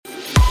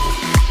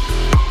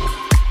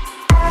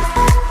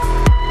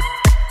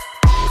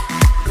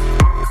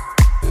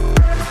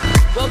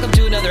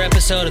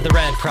episode of the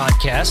RAD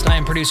Prodcast. I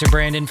am producer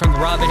Brandon from the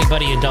Rob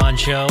Anybody Undone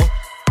show.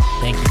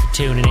 Thank you for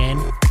tuning in.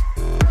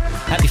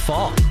 Happy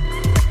fall.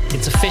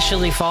 It's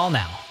officially fall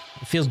now.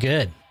 It feels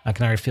good. I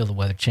can already feel the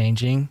weather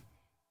changing.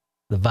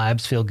 The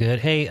vibes feel good.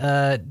 Hey,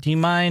 do you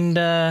mind,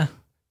 do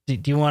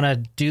you want to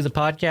do the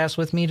podcast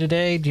with me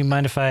today? Do you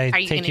mind if I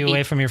take you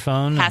away from your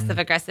phone? Passive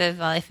aggressive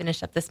while I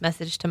finish up this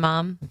message to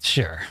mom?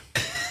 Sure.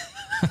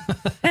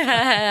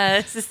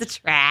 Is this a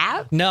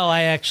trap? No,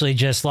 I actually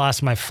just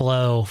lost my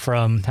flow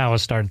from how I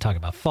was starting to talk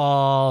about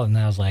fall, and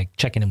I was like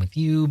checking in with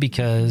you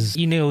because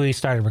you knew we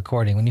started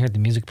recording. When you heard the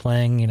music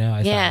playing,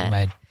 I thought we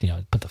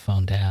might, put the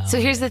phone down. So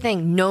here's the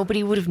thing.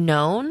 Nobody would have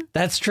known.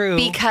 That's true.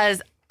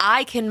 Because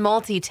I can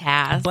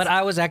multitask. But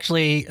I was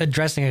actually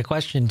addressing a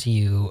question to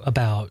you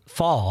about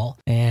fall,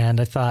 and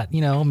I thought,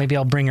 maybe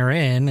I'll bring her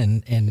in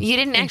and you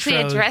didn't actually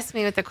address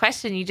me with the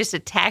question. You just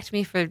attacked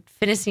me for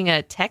finishing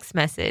a text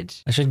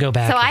message. I should go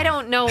back. So I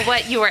don't know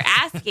what you were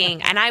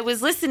asking, and I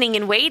was listening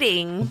and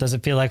waiting. Does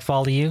it feel like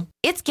fall to you?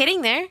 It's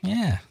getting there.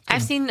 Yeah.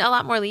 I've seen a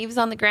lot more leaves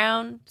on the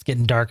ground. It's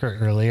getting darker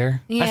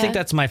earlier. Yeah. I think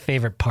that's my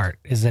favorite part,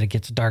 is that it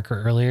gets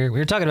darker earlier. We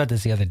were talking about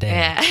this the other day.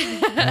 Yeah.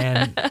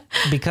 And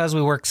because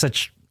we work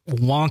such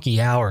wonky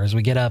hours,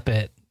 I get up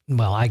at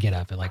like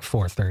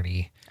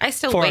 4:30. I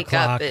still wake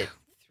up at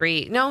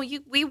 3. No,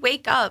 we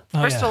wake up.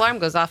 First alarm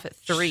goes off at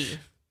 3.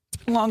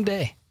 It's a long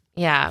day.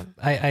 Yeah.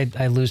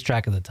 I lose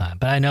track of the time,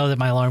 but I know that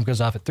my alarm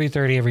goes off at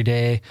 3:30 every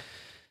day.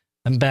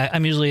 I'm back.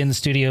 I'm usually in the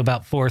studio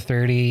about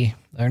 4:30,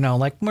 or no,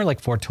 more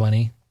like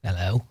 4:20.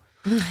 Hello.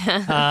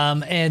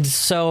 And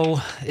so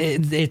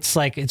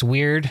it's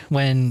weird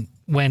when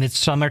it's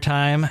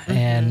summertime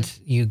and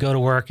you go to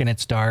work and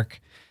it's dark.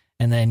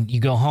 And then you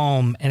go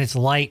home and it's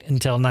light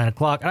until 9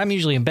 o'clock. I'm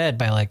usually in bed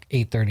by like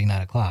 8:30,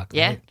 9 o'clock.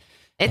 Yeah. Right?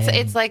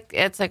 It's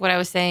like what I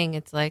was saying.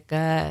 It's like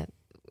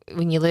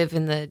when you live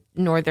in the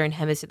northern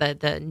hemisphere,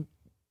 the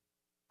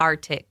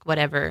Arctic,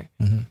 whatever.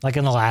 Mm-hmm. Like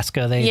in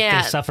Alaska,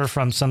 they suffer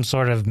from some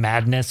sort of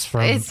madness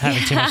from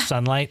having too much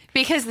sunlight.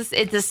 Because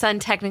the sun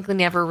technically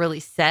never really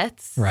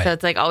sets. Right. So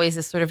it's like always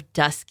this sort of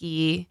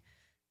dusky,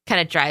 kind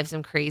of drives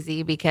them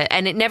crazy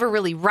and it never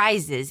really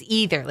rises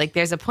either. Like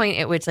there's a point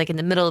at which like in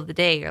the middle of the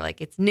day, you're like,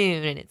 it's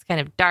noon and it's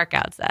kind of dark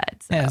outside.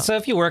 So. Yeah. So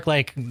if you work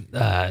like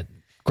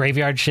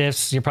graveyard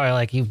shifts, you're probably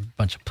like, you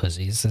bunch of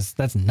pussies.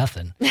 That's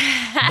nothing.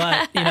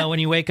 But when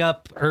you wake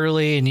up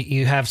early and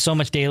you have so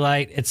much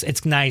daylight,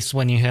 it's nice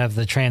when you have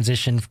the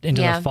transition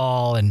into the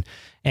fall and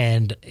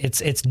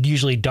it's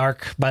usually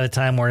dark by the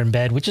time we're in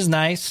bed, which is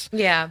nice.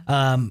 Yeah.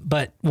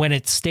 But when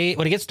it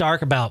gets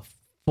dark about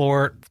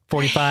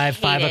 4:45,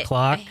 5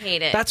 o'clock. I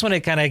hate it. That's when it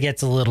kind of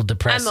gets a little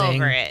depressing. I'm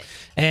over it.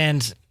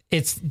 And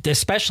it's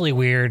especially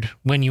weird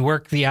when you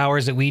work the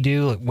hours that we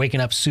do, like waking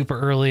up super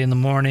early in the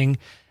morning.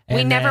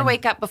 We never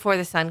wake up before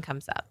the sun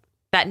comes up.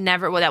 That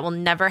will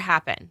never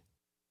happen.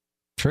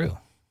 True.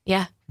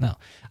 Yeah. No.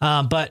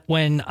 But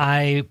when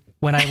I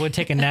would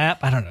take a nap,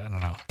 I don't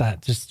know.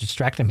 That just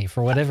distracted me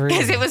for whatever reason.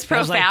 Because it was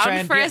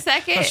profound for a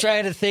second. I was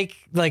trying to think,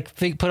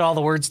 put all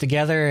the words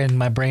together, and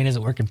my brain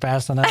isn't working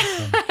fast enough.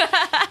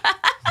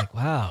 Like,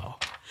 wow.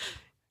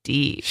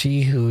 Deep.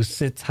 She who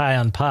sits high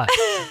on pot.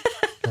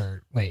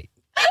 Or wait.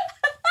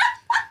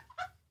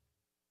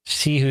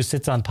 She who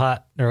sits on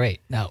pot. Or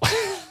wait, no.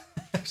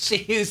 She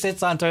who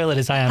sits on toilet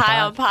is high on pot. High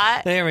on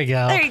pot. There we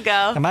go. There you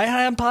go. Am I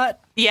high on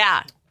pot?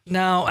 Yeah.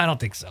 No, I don't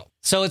think so.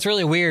 So it's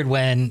really weird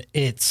when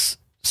it's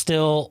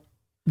still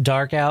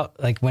dark out,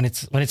 like when it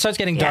starts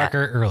getting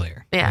darker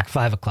earlier. Yeah. Like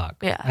 5 o'clock.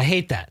 Yeah. I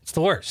hate that. It's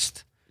the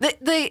worst.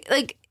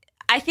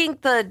 I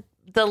think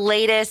the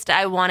latest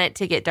I want it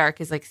to get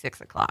dark is like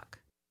 6 o'clock.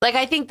 Like,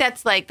 I think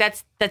that's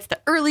the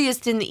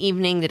earliest in the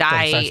evening that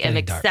I am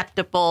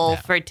acceptable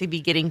for it to be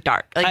getting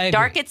dark. Like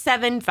dark at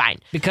 7, fine.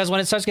 Because when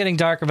it starts getting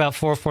dark about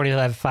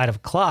 4:45, 5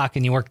 o'clock,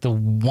 and you work the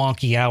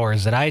wonky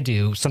hours that I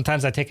do,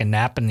 sometimes I take a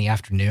nap in the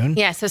afternoon.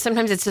 Yeah, so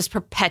sometimes it's just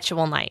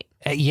perpetual night.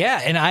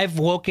 And I've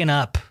woken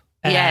up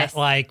at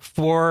like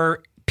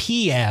 4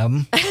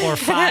 p.m. or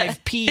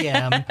 5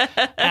 p.m.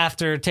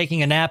 after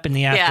taking a nap in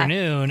the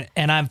afternoon,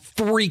 and I'm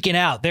freaking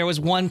out. There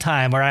was one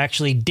time where I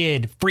actually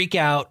did freak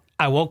out.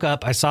 I woke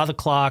up, I saw the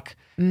clock,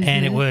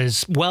 and it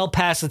was well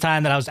past the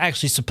time that I was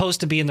actually supposed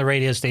to be in the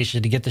radio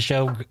station to get the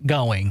show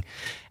going.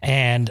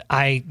 And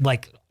I,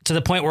 to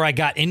the point where I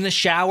got in the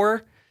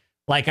shower,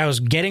 like I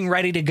was getting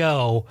ready to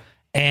go.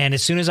 And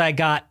as soon as I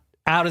got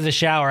out of the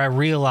shower, I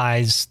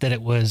realized that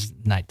it was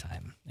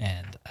nighttime,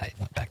 and I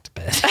went back to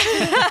bed.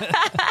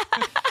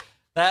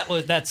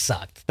 That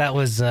sucked. That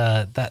was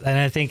that, and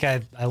I think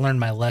I learned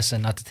my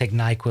lesson not to take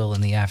NyQuil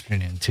in the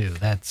afternoon too.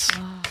 That's.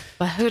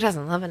 But who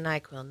doesn't love a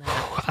NyQuil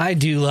nap? I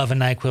do love a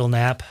NyQuil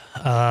nap,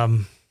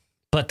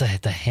 but the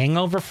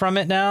hangover from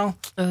it now.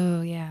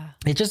 Oh yeah.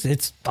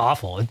 It's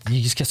awful.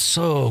 You just get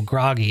so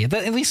groggy.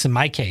 At least in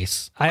my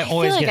case, I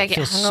always feel like I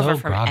get hungover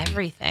from groggy.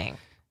 Everything.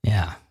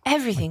 Yeah.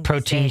 Everything. Like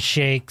protein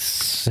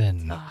shakes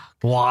and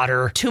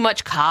water. Too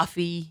much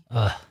coffee.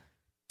 It's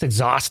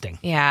exhausting.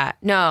 Yeah.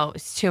 No,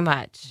 it's too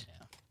much.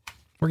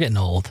 We're getting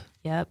old.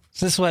 Yep. Is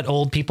this what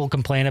old people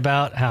complain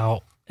about?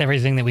 How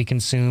everything that we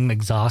consume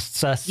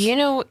exhausts us?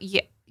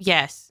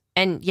 Yes.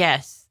 And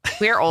yes,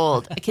 we're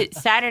old.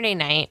 Saturday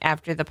night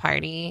after the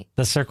party.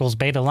 The Circles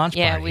Beta launch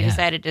party. We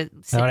decided to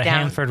sit down. At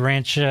Hanford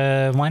Ranch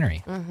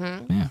Winery.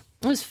 Mm-hmm. Yeah.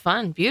 It was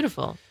fun.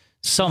 Beautiful.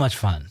 So much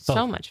fun.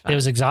 So much fun. It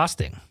was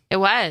exhausting. It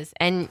was.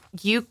 And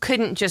you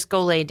couldn't just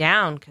go lay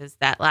down because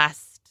that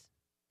last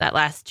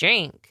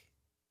drink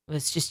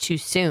was just too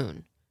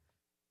soon.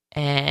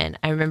 And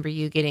I remember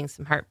you getting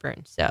some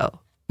heartburn. So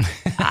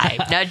I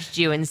nudged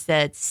you and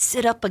said,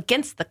 sit up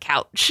against the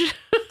couch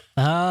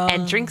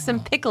and drink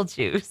some pickle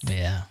juice.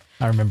 Yeah,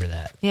 I remember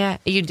that. Yeah,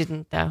 you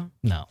didn't, though.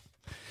 No.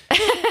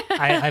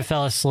 I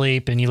fell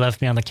asleep and you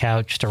left me on the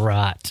couch to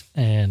rot.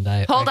 And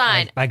I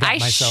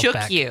shook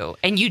back. You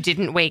and you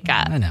didn't wake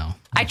up. I know.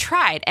 I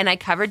tried and I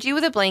covered you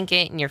with a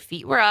blanket and your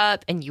feet were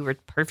up and you were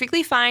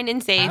perfectly fine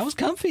and safe. I was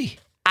comfy.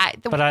 I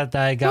got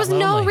there was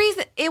lonely. No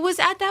reason. It was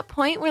at that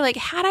point where, like,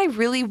 had I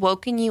really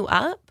woken you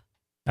up,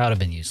 I would have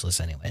been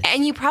useless anyway.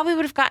 And you probably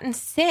would have gotten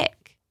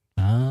sick.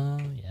 Oh,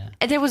 yeah.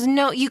 And there was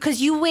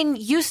when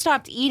you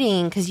stopped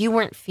eating because you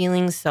weren't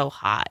feeling so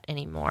hot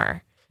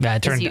anymore. Yeah, I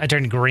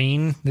turned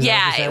green.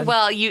 Yeah,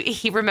 well,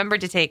 he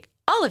remembered to take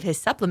all of his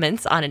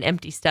supplements on an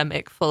empty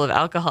stomach full of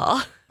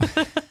alcohol.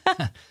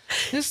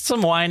 Just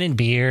some wine and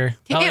beer.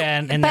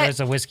 And there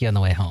was a whiskey on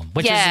the way home,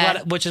 which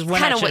is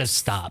when I should have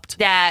stopped.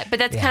 Yeah, but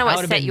that's kind of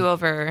what set you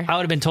over. I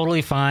would have been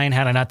totally fine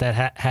had I not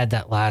had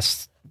that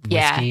last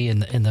whiskey in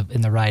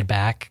the ride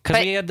back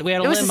because we had a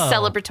limo. It was a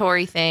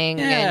celebratory thing.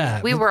 Yeah,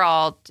 and we were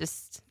all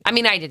just. I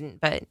mean, I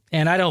didn't, but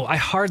I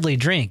hardly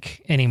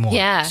drink anymore.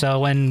 Yeah. So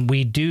when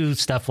we do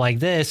stuff like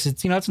this,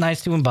 it's it's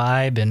nice to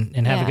imbibe and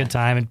have a good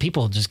time. And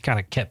people just kind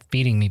of kept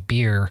feeding me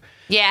beer.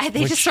 Yeah,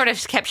 they just sort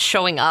of kept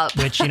showing up.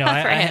 Which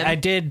I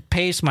did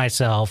pace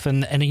myself,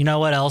 and you know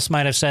what else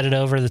might have set it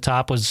over the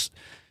top was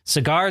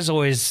cigars.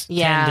 Always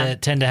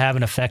tend to have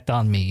an effect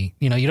on me.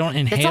 You don't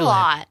inhale it's a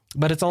lot.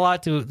 But it's a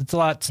lot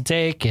to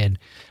take, and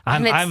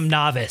I'm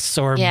novice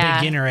or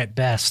beginner at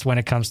best when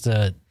it comes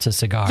to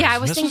cigars. Yeah, I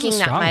was thinking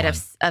that might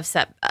have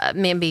upset,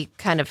 maybe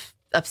kind of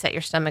upset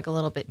your stomach a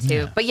little bit too.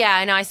 Yeah. But yeah,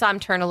 I know I saw him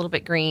turn a little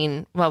bit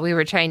green while we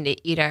were trying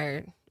to eat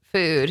our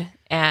food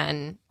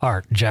and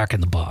our Jack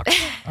in the Box,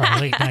 our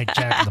late night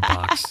Jack in the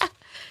Box.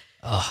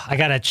 Oh, I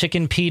got a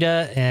chicken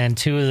pita and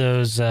 2 of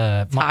those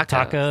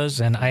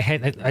tacos, and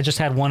I just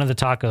had one of the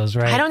tacos,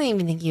 right? I don't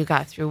even think you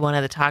got through one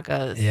of the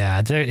tacos. Yeah,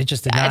 it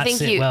just did not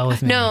sit well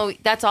with me. No,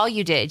 that's all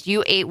you did.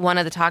 You ate one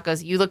of the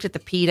tacos. You looked at the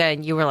pita,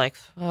 and you were like,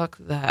 fuck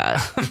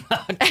that.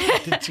 I'm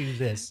going to do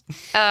this.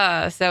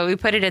 So we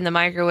put it in the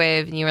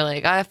microwave, and you were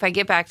like, if I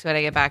get back to it,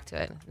 I get back to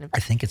it.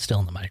 I think it's still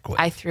in the microwave.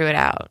 I threw it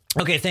out.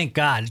 Okay, thank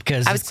God,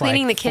 because I was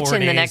cleaning the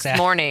kitchen the next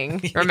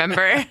morning,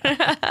 remember?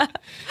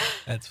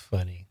 That's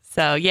funny.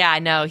 So yeah,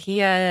 no,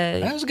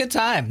 that was a good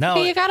time. No,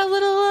 you got a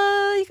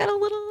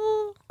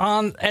little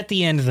on at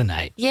the end of the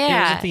night. Yeah,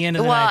 it was at the end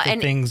of the night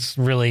that things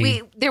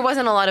really. There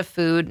wasn't a lot of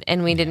food,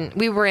 and we didn't.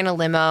 We were in a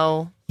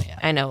limo. Yeah,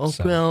 I know.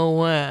 So.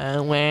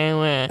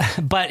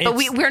 But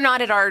we're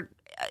not at our.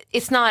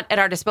 It's not at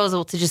our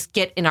disposal to just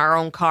get in our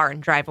own car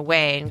and drive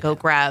away and go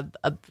grab.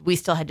 We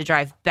still had to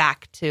drive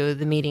back to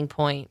the meeting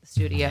point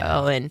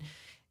studio and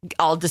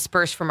all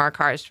disperse from our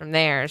cars from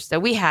there. So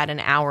we had an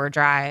hour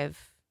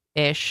drive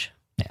ish.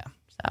 Yeah.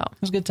 So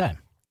it was a good time.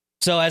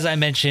 So as I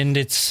mentioned,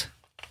 it's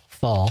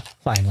fall,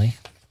 finally.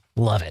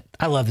 Love it.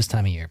 I love this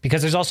time of year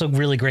because there's also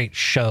really great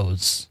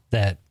shows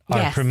that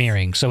are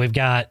premiering. So we've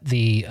got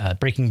the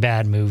Breaking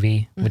Bad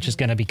movie, which is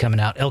going to be coming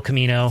out. El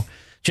Camino.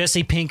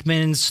 Jesse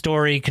Pinkman's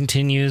story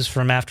continues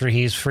from after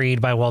he's freed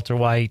by Walter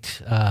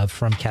White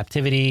from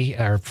captivity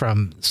or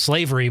from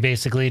slavery,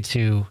 basically,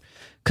 to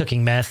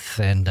cooking meth.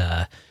 And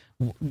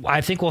I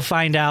think we'll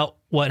find out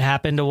what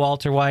happened to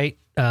Walter White.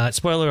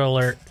 Spoiler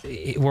alert,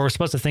 we're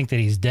supposed to think that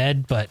he's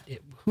dead, but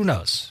who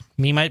knows?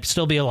 He might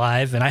still be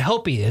alive, and I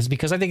hope he is,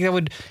 because I think that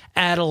would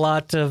add a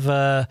lot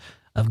of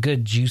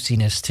good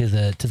juiciness to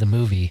the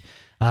movie.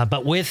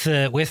 But with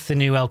the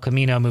new El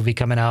Camino movie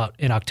coming out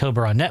in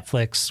October on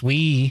Netflix,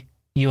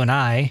 you and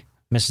I,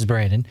 Mrs.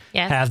 Brandon,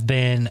 have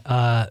been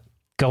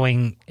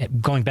going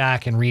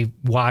back and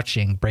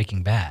rewatching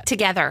Breaking Bad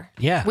together.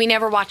 Yeah, we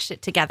never watched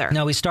it together.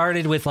 No, we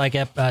started with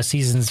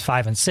seasons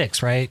 5 and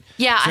 6, right?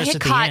 Yeah, I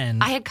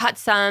had caught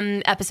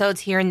some episodes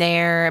here and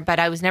there, but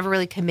I was never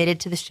really committed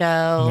to the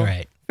show.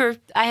 Right.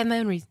 I have my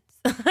own reasons.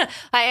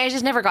 I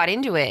just never got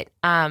into it.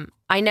 I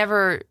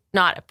never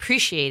not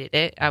appreciated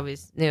it. I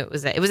knew it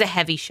was a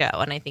heavy show,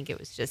 and I think it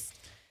was just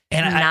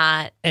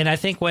not. I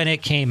think when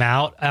it came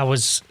out, I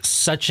was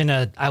such in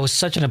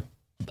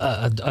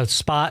a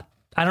spot.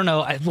 I don't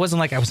know. It wasn't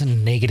like I was in a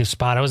negative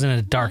spot. I was in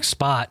a dark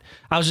spot.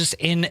 I was just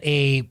in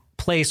a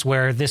place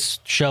where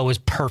this show is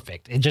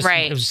perfect. It just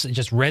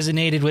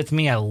resonated with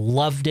me. I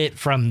loved it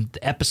from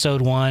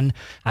episode 1.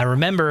 I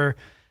remember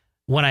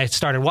when I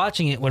started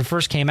watching it, when it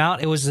first came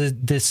out, it was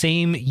the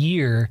same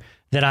year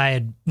that I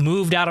had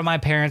moved out of my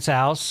parents'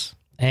 house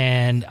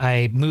and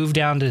I moved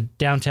down to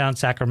downtown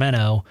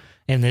Sacramento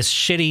in this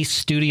shitty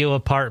studio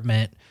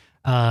apartment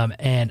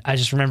And I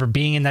just remember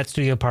being in that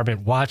studio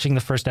apartment, watching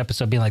the first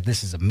episode, being like,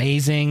 this is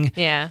amazing.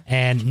 Yeah.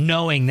 And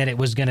knowing that it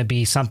was going to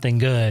be something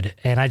good.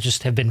 And I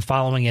just have been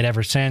following it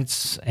ever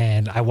since.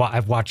 And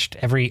I've watched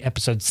every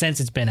episode since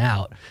it's been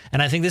out.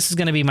 And I think this is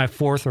going to be my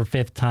 4th or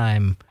 5th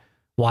time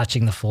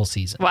watching the full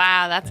season.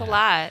 Wow, that's a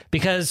lot.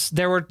 Because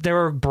there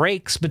were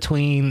breaks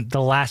between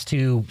the last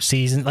 2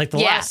 seasons. Like the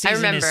last season, I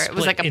remember it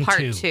was like a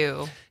part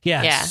 2.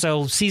 Yeah.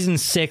 So season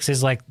 6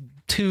 is like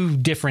 2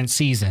 different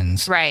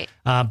seasons, right?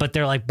 But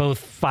they're like both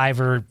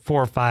 4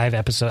 or 5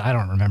 episodes. I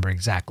don't remember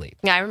exactly.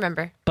 Yeah, I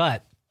remember.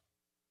 But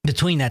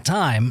between that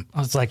time, I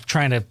was like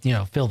trying to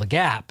fill the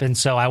gap, and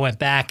so I went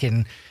back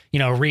and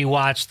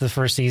rewatched the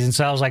first season.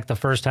 So that was like the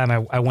first time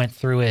I went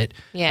through it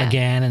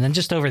again, and then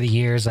just over the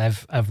years,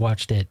 I've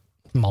watched it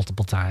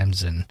multiple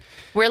times, and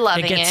we're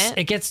loving it.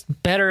 It gets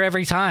better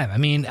every time. I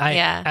mean,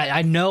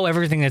 I know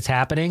everything that's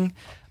happening,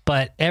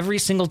 but every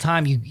single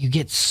time you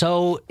get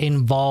so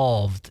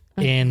involved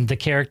in the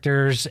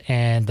characters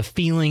and the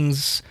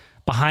feelings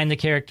behind the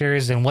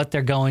characters and what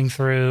they're going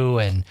through,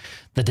 and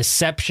the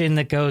deception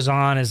that goes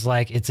on is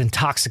like, it's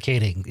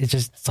intoxicating. It's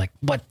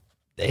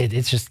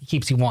just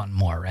keeps you wanting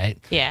more, right?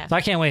 Yeah. So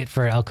I can't wait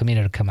for El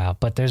Camino to come out.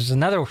 But there's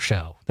another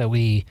show that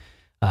we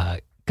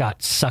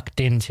got sucked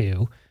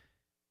into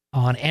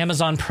on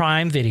Amazon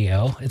Prime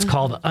Video. It's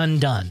called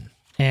Undone,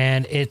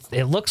 and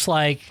it looks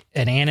like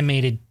an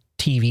animated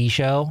TV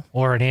show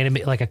or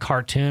like a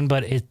cartoon,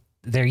 but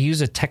they use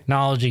a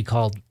technology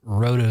called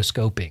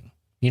rotoscoping.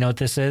 You know what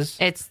this is?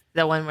 It's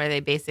the one where they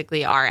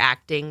basically are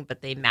acting,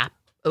 but they map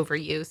over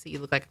you, so you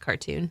look like a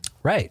cartoon.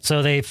 Right.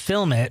 So they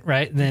film it,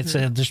 right? And it's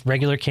just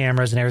regular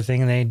cameras and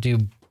everything, and they do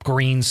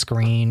green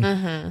screen.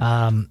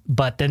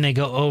 But then they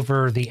go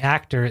over the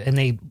actor, and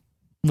they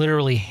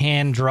literally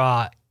hand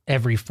draw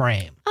every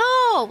frame.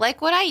 Oh,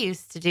 like what I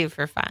used to do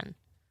for fun.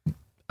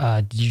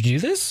 Did you do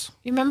this?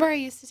 You remember I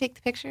used to take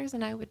the pictures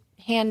and I would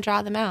hand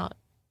draw them out.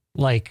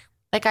 Like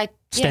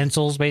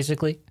stencils,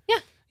 basically? Yeah.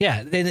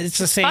 Yeah. It's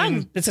the same.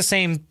 Fun. It's the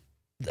same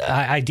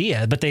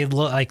idea, but they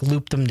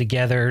loop them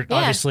together,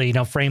 obviously,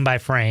 frame by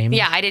frame.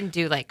 Yeah. I didn't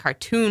do like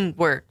cartoon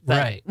work.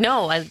 Right.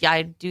 No,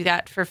 I do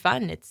that for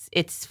fun.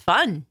 It's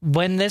fun.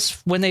 When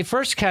they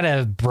first kind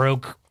of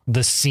broke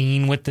the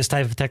scene with this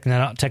type of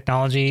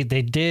technology,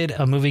 they did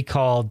a movie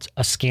called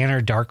A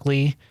Scanner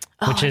Darkly,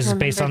 which is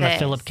based on the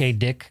Philip K.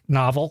 Dick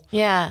novel.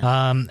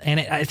 Yeah. And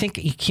I think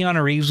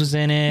Keanu Reeves was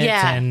in it,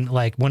 and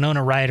like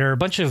Winona Ryder, a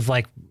bunch of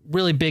like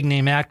really big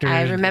name actors.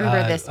 I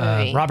remember this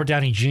movie. Robert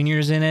Downey Jr.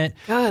 is in it.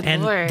 Good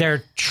and Lord.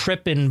 They're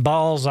tripping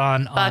balls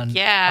on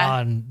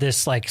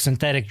this like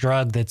synthetic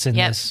drug that's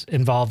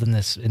involved in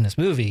this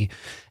movie.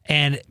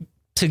 And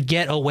to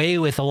get away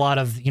with a lot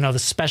of, the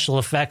special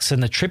effects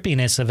and the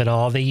trippiness of it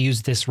all, they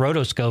use this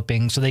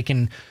rotoscoping so they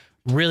can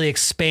really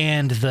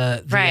expand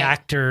the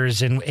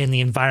actors and the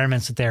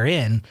environments that they're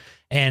in.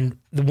 And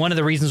one of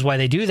the reasons why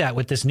they do that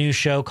with this new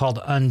show called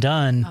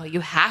Undone you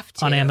have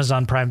to. on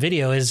Amazon Prime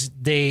Video is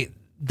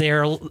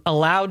they're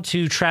allowed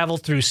to travel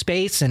through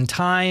space and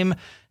time,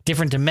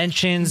 different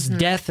dimensions,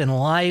 death and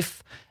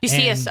life. You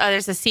see,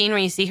 there's a scene where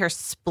you see her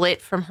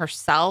split from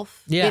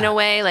herself in a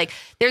way. Like,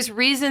 there's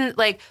reason.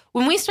 Like,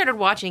 when we started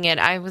watching it,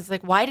 I was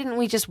like, why didn't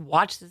we just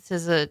watch this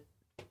as a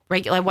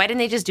regular? Why didn't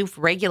they just do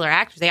regular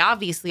actors? They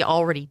obviously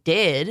already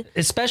did.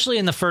 Especially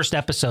in the first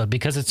episode,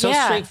 because it's so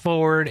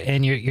straightforward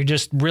and you're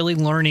just really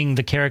learning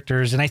the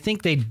characters. And I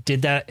think they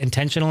did that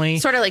intentionally.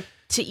 Sort of like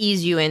to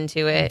ease you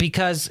into it.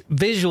 Because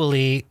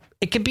visually,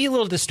 it can be a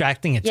little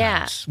distracting at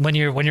times. When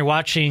you're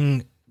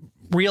watching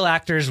real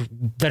actors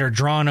that are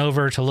drawn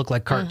over to look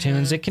like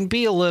cartoons, it can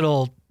be a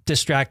little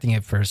distracting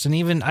at first. And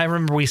even I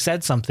remember we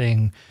said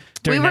something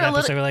during that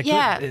episode. We're like,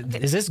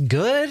 is this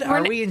good?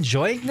 Are we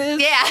enjoying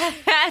this? Yeah,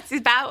 that's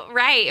about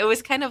right. It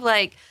was kind of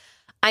like,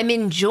 I'm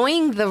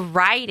enjoying the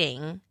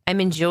writing.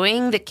 I'm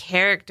enjoying the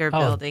character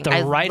building.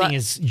 The writing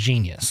is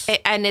genius.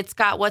 And it's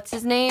got, what's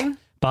his name?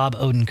 Bob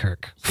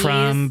Odenkirk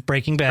from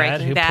Breaking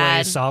Bad, who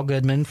plays Saul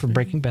Goodman from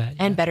Breaking Bad.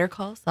 And Better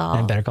Call Saul.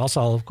 And Better Call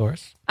Saul, of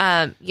course.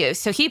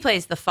 So he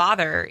plays the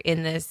father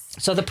in this.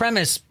 So the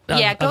premise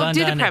of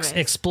Undone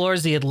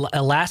explores the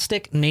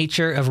elastic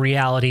nature of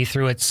reality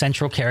through its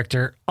central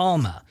character,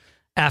 Alma.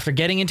 After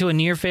getting into a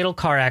near-fatal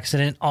car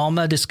accident,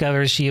 Alma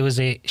discovers she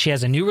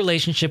has a new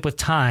relationship with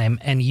time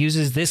and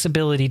uses this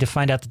ability to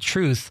find out the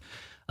truth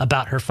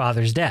about her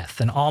father's death.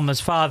 And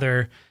Alma's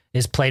father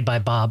is played by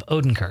Bob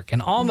Odenkirk.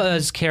 And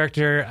Alma's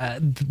character,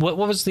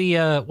 what's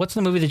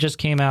the movie that just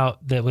came out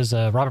that was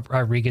a Robert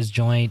Rodriguez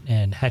joint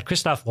and had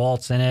Christoph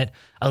Waltz in it?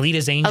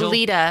 Alita's Angel?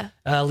 Alita's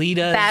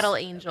Battle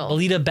Angel.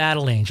 Alita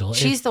Battle Angel.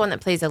 She's the one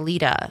that plays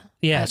Alita.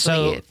 Yeah,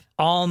 so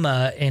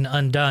Alma in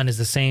Undone is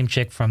the same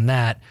chick from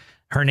that.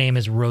 Her name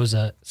is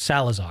Rosa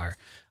Salazar.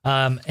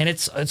 And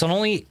it's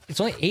only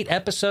 8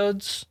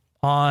 episodes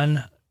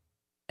on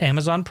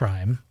Amazon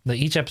Prime.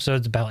 Each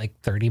episode's about like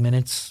 30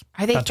 minutes.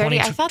 Are they 30?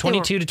 I thought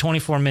 22 to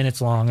 24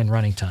 minutes long in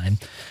running time.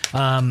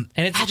 And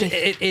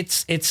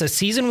it's a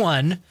season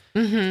 1.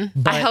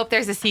 Mm-hmm. I hope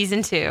there's a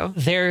season 2.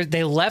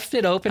 They left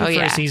it open for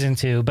a season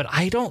 2, but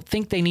I don't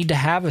think they need to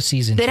have a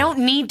season 2. They don't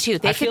need to.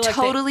 They could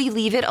totally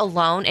leave it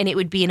alone, and it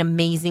would be an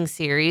amazing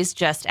series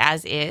just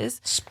as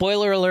is.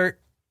 Spoiler alert,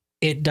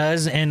 it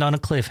does end on a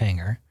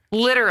cliffhanger.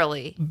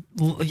 Literally.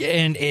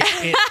 And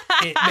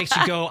it makes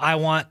you go, I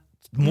want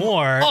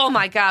more. Oh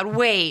my God,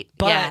 wait.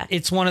 But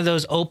it's one of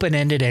those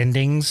open-ended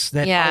endings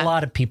that a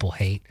lot of people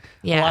hate.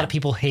 A lot of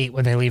people hate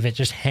when they leave it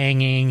just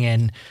hanging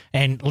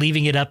and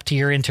leaving it up to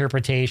your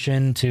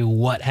interpretation to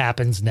what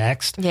happens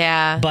next.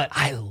 Yeah. But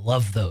I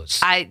love those.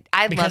 I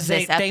love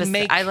this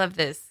episode. I love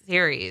this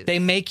series. They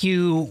make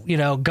you,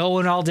 go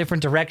in all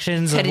different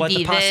directions of what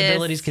the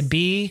possibilities could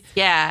be.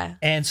 Yeah.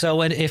 And so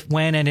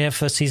when and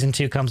if a season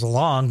 2 comes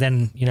along,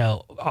 then,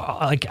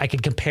 I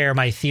could compare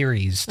my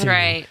theories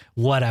to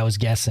what I was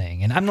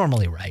guessing. And I'm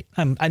normally right.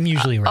 I'm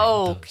usually right.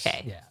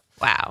 Okay. Yeah.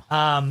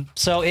 Wow.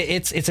 So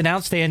it's an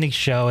outstanding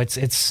show.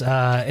 It's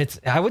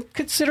I would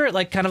consider it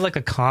like kind of like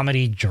a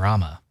comedy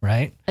drama,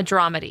 right? A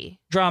dramedy.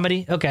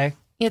 Dramedy. Okay.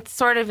 It's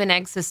sort of an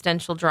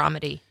existential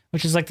dramedy.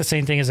 Which is like the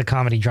same thing as a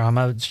comedy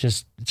drama. It's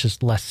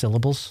just less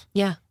syllables.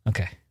 Yeah.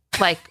 Okay.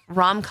 Like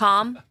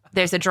rom-com.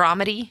 There's a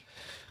dramedy.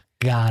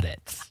 Got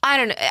it. I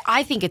don't know.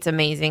 I think it's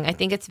amazing. I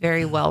think it's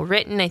very well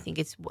written. I think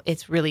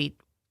it's really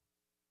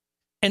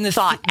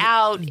thought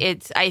out.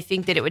 I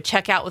think that it would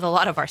check out with a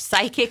lot of our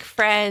psychic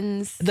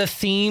friends. The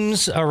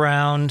themes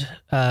around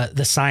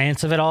the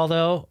science of it all,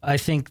 though, I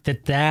think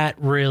that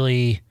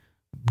really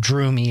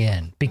drew me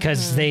in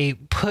because they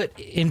put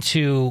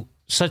into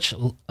such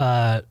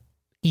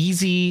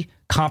easy,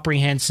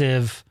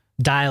 comprehensive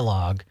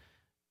dialogue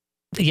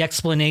the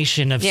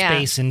explanation of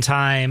space and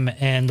time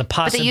and the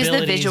possibilities of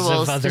other dimensions. But they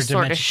use the visuals to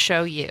sort of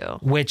show you.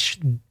 Which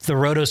the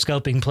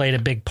rotoscoping played a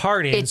big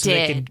part in.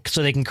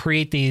 So they can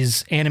create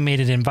these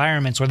animated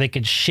environments where they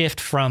could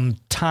shift from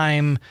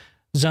time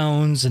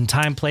zones and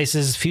time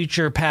places,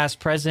 future, past,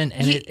 present,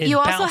 and it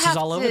bounces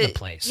all over the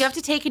place. You have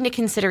to take into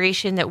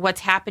consideration that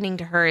what's happening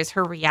to her is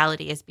her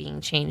reality is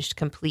being changed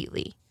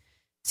completely.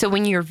 So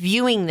when you're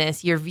viewing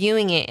this, you're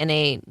viewing it in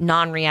a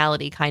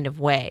non-reality kind of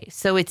way.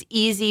 So it's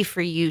easy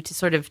for you to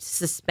sort of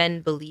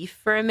suspend belief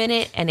for a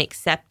minute and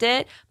accept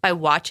it by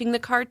watching the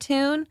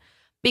cartoon.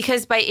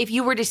 Because if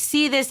you were to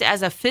see this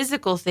as a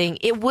physical thing,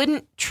 it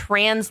wouldn't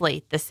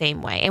translate the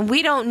same way. And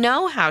we don't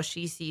know how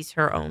she sees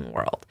her own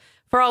world.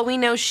 For all we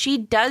know, she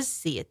does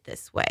see it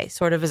this way,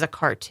 sort of as a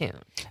cartoon.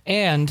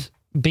 And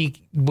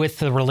with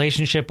the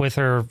relationship with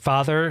her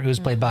father, who's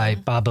played by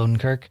Bob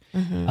Odenkirk,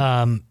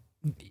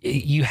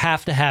 you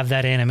have to have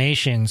that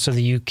animation so that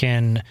you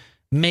can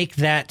make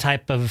that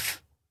type of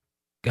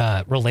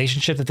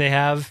relationship that they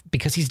have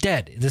because he's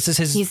dead. This is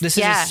his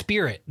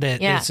spirit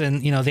that is in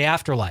the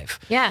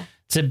afterlife. Yeah.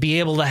 To be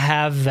able to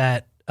have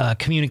that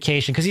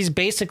communication because he's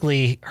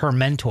basically her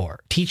mentor,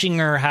 teaching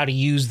her how to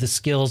use the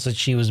skills that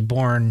she was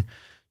born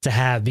to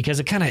have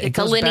because it's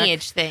a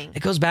lineage thing.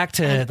 It goes back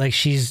to like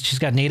she's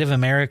got Native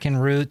American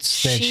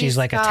roots that she's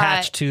like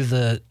attached to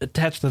the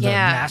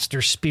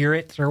master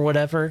spirit or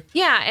whatever.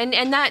 Yeah,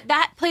 and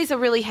that plays a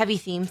really heavy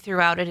theme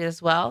throughout it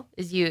as well.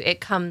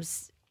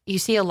 You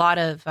see a lot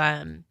of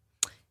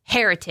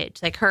heritage,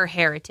 like her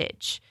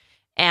heritage,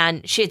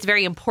 and it's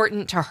very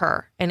important to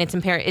her, and it's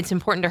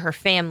important to her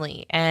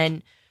family,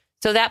 and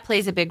so that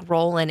plays a big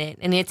role in it,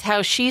 and it's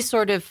how she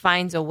sort of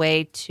finds a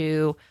way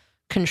to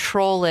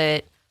control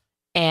it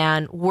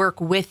and work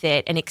with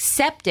it and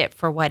accept it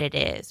for what it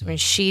is. When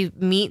she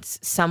meets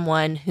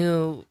someone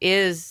who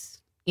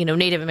is,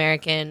 Native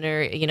American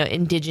or,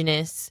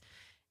 indigenous,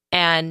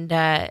 and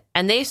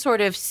they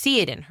sort of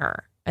see it in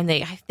her, and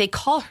they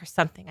call her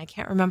something. I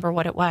can't remember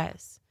what it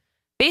was.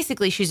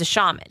 Basically, she's a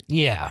shaman.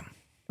 Yeah.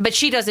 But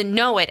she doesn't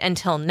know it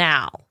until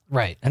now.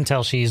 Right.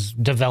 Until she's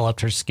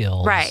developed her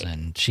skills. Right.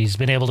 And she's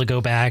been able to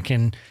go back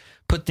and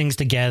put things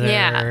together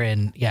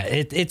and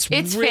it's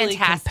really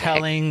fantastic.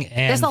 Compelling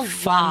and there's a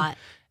fun. Lot.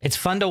 It's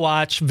fun to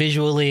watch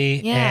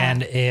visually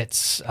and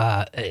it's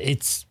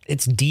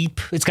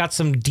deep. It's got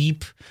some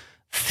deep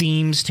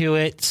themes to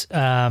it,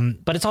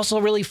 but it's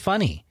also really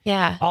funny.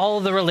 Yeah, all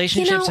of the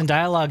relationships and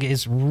dialogue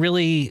is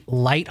really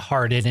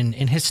lighthearted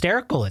and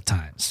hysterical at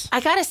times. I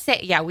gotta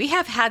say, we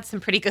have had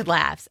some pretty good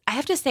laughs. I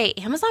have to say,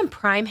 Amazon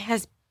Prime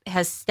has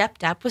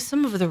stepped up with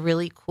some of the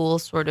really cool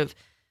sort of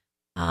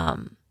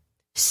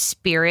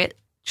spiritual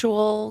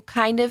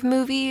kind of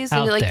movies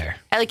out there.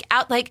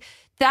 Like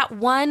that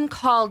one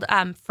called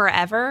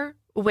Forever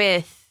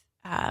with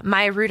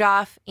Maya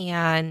Rudolph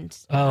and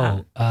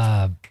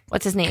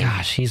what's his name?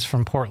 Gosh, he's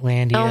from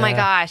Portlandia. Oh my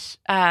gosh,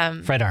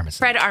 Fred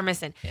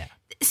Armisen. Yeah.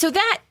 So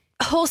that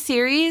whole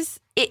series,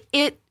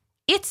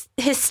 it's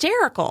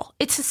hysterical.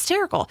 It's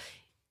hysterical.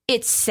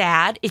 It's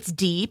sad, it's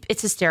deep,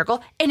 it's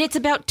hysterical, and it's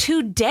about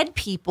two dead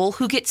people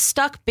who get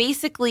stuck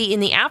basically in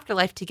the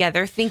afterlife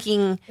together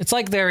thinking... It's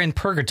like they're in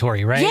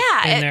purgatory, right?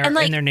 Yeah.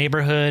 In their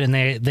neighborhood, and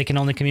they can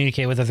only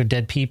communicate with other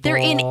dead people. They're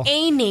in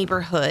a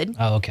neighborhood.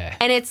 Oh, okay.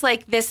 And it's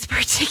like this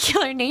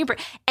particular neighbor,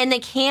 and they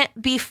can't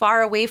be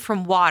far away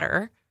from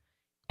water.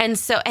 And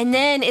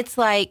then it's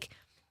like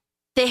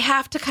they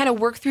have to kind of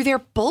work through their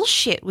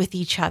bullshit with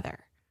each other.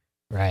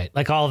 Right.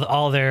 Like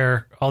all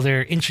their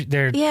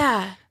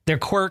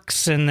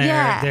quirks and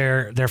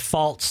their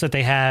faults that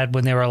they had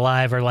when they were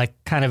alive are like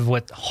kind of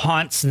what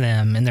haunts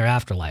them in their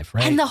afterlife,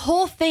 right? And the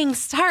whole thing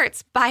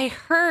starts by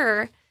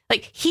her,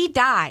 like he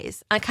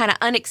dies kind of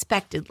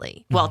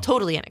unexpectedly. Well,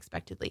 totally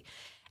unexpectedly.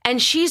 And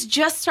she's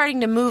just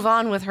starting to move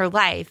on with her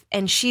life.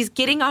 And she's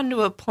getting onto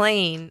a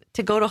plane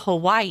to go to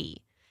Hawaii.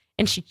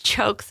 And she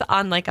chokes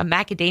on like a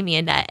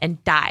macadamia nut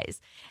and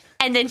dies.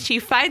 And then she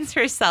finds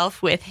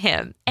herself with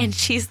him. And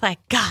she's like,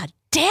 God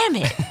damn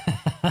it.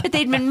 But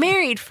they'd been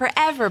married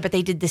forever, but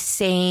they did the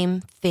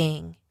same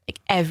thing like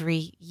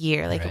every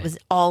year. Like it was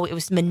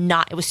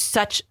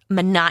such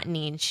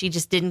monotony, and she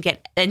just didn't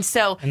get. And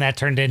that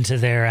turned into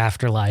their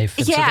afterlife.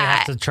 And so they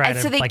have to try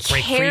to break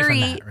free from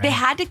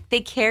that. Right?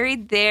 They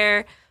carried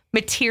their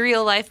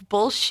material life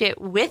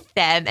bullshit with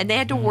them, and they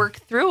had to work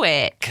through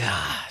it.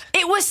 God,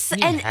 it was.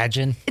 Can you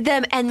imagine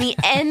them, and the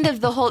end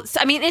of the whole.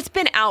 I mean, it's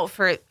been out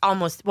for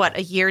almost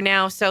a year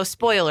now. So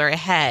spoiler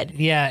ahead.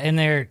 Yeah, and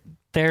they're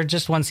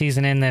just one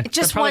season in. They're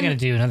probably going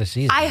to do another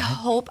season. I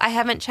hope. I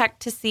haven't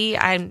checked to see.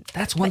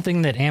 That's one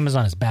thing that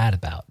Amazon is bad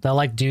about. They'll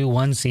like do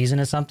one season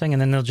of something,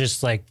 and then they'll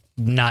just like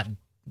not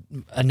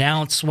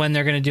announce when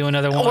they're going to do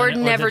another one, or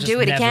never do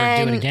it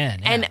again.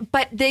 Yeah.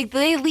 But they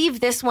leave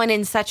this one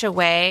in such a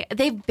way.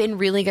 They've been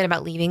really good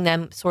about leaving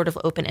them sort of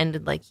open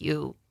ended, like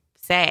you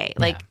say.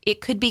 Like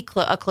it could be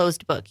a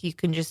closed book. You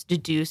can just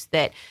deduce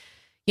that,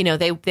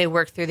 they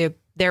work through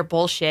their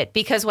bullshit,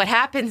 because what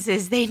happens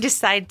is they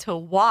decide to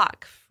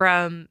walk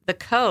from the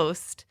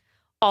coast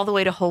all the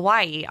way to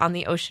Hawaii on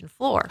the ocean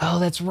floor. Oh,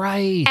 that's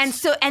right. And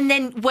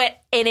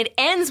it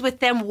ends with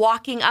them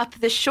walking up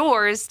the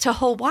shores to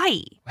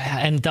Hawaii.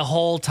 And the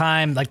whole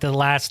time, like the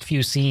last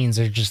few scenes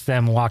are just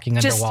them walking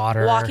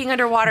underwater.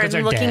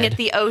 And looking at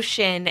the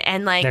ocean,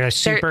 and like they're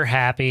super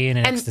happy and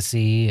in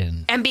ecstasy,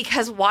 and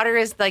because water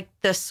is like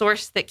the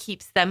source that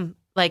keeps them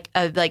like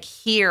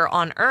here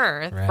on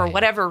Earth for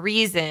whatever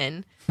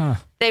reason.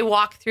 They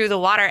walk through the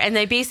water, and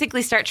they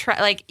basically start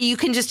you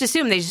can just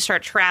assume they just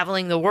start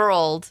traveling the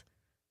world.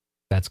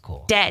 That's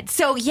cool. Dead.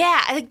 So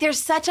yeah, I think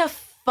there's such a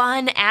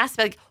fun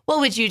aspect. Like,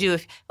 what would you do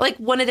if, like,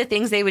 one of the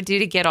things they would do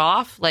to get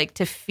off, like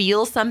to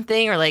feel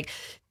something or like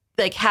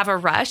have a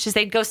rush, is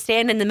they'd go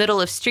stand in the middle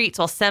of streets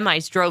while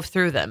semis drove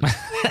through them.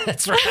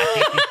 That's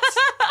right.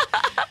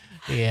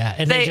 Yeah,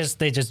 and they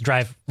just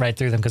drive right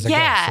through them because they're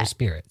ghosts, they're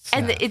spirits.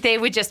 And they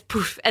would just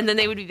poof, and then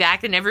they would be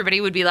back, and everybody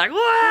would be like,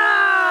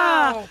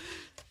 "Wow!"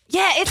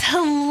 Yeah, it's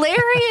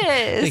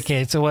hilarious.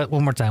 Okay, so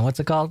one more time? What's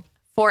it called?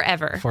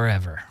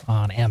 Forever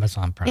on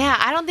Amazon Prime. Yeah,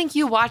 I don't think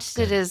you watched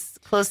it as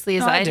closely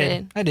as I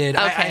did. I did.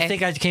 Okay. I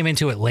think I came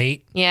into it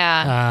late.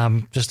 Yeah.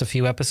 Just a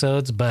few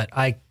episodes, but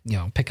I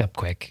pick up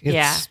quick.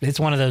 It's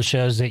one of those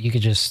shows that you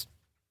could just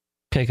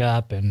pick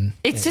up, and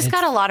it's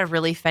got a lot of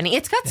really funny.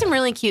 It's got some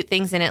really cute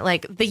things in it.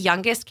 Like the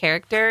youngest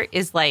character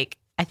is like,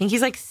 I think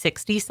he's like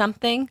 60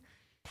 something,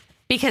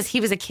 because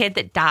he was a kid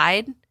that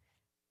died.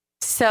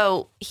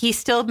 So he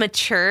still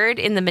matured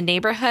in the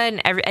neighborhood,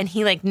 and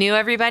he like knew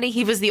everybody.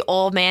 He was the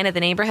old man of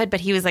the neighborhood, but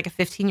he was like a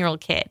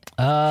 15-year-old kid.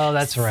 Oh,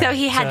 that's right. So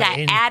he had that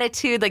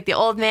attitude, like the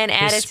old man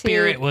attitude. His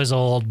spirit was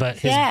old, but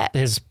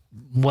his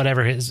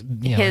whatever his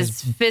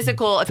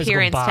physical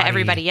appearance body, to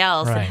everybody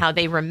else, and how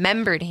they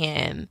remembered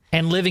him.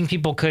 And living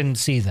people couldn't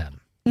see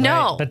them.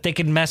 No, right? But they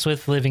could mess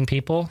with living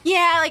people.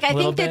 Yeah, like I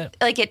think that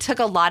like it took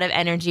a lot of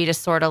energy to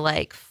sort of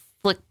like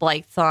flick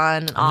lights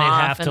on and off.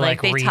 They'd have to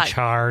like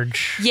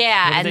recharge.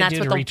 And that's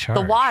what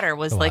the water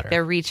was like,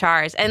 their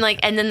recharge. And like,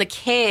 and then the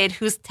kid,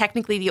 who's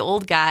technically the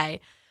old guy,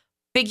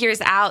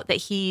 figures out that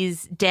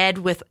he's dead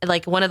with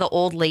like one of the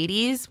old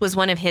ladies was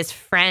one of his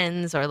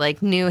friends, or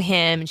like knew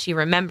him, and she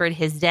remembered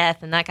his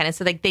death and that kind of.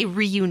 So like they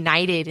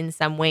reunited in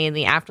some way in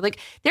the after. Like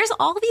there's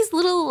all these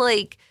little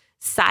like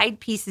side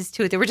pieces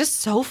to it. They were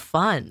just so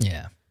fun.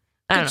 Yeah,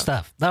 good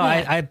stuff. No,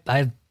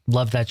 I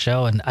love that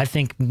show, and I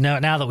think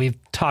now that we've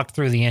talked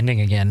through the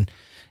ending again,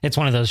 it's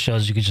one of those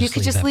shows you could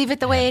just leave it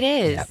the way it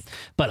is. Yeah.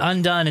 But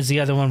Undone is the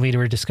other one we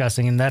were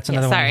discussing, and that's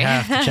another one we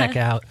have to check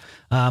out.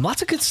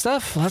 Lots of good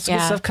stuff. Lots of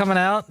good stuff coming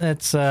out.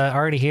 It's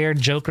already here.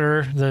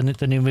 Joker,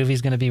 the new movie,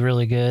 is going to be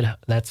really good.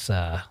 That's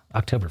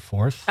October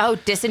 4th. Oh,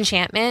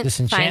 Disenchantment.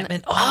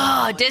 Disenchantment.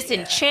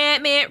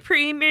 Disenchantment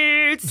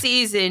premiered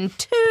season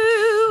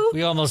 2.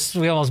 We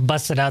almost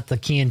busted out the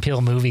Key and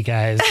Peele movie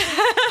guys.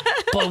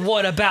 But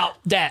what about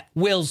that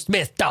Will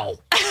Smith though?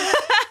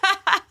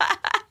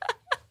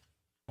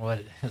 What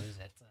is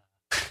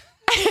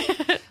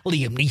that?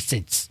 Liam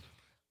Neeson's.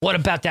 What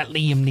about that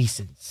Liam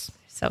Neeson's?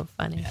 So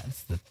funny. Yeah,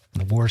 it's the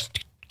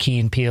worst Key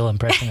and Peele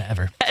impression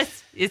ever.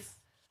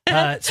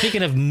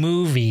 Speaking of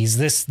movies,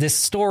 this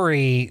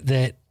story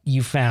that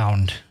you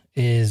found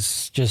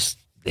is just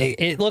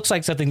it looks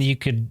like something that you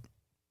could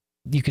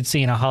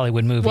see in a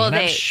Hollywood movie. Well, and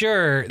I'm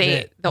sure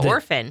The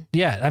Orphan.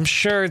 Yeah, I'm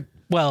sure.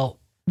 Well,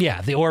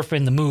 Yeah, The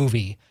Orphan, the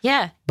movie.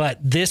 Yeah. But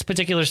this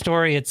particular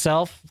story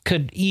itself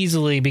could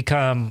easily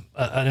become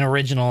an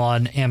original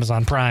on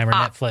Amazon Prime or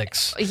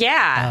Netflix.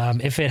 Yeah.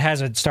 If it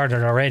hasn't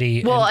started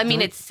already. Well, I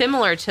mean, it's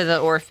similar to The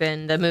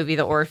Orphan, the movie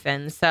The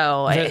Orphan.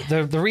 So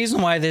the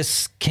reason why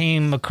this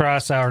came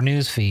across our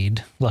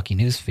lucky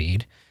news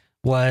feed,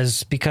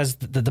 was because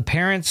the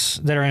parents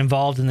that are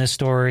involved in this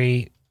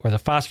story, or the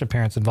foster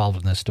parents involved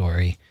in this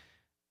story,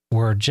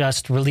 were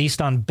just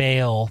released on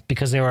bail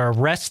because they were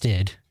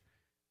arrested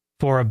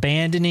for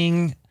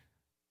abandoning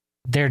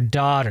their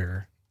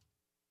daughter,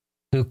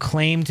 who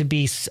claimed to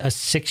be a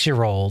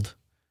 6-year-old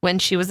when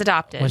she was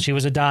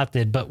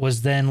adopted, but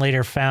was then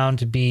later found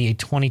to be a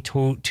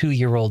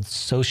 22-year-old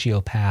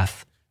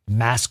sociopath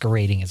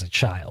masquerading as a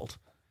child.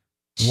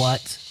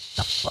 What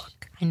the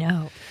fuck? I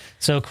know.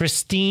 So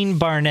Christine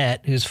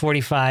Barnett, who's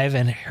 45,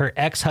 and her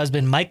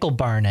ex-husband Michael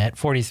Barnett,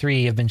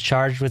 43, have been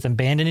charged with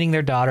abandoning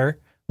their daughter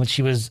when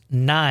she was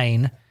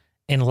 9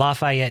 in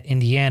Lafayette,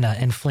 Indiana,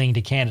 and fleeing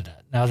to Canada.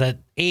 Now, that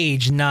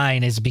age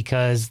 9 is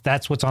because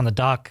that's what's on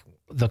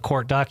the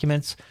court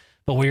documents.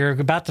 But we were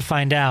about to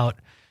find out,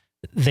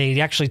 they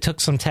actually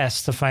took some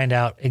tests to find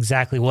out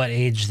exactly what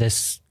age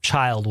this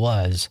child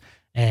was,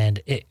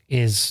 and it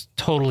is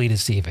totally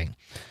deceiving.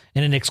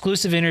 In an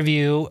exclusive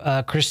interview,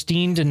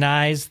 Christine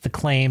denies the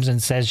claims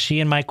and says she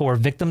and Michael were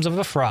victims of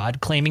a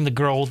fraud, claiming the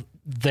girl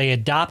they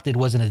adopted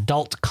was an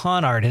adult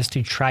con artist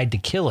who tried to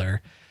kill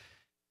her.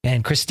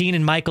 And Christine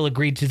and Michael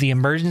agreed to the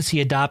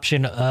emergency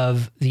adoption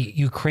of the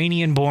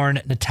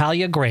Ukrainian-born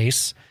Natalia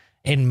Grace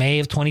in May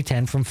of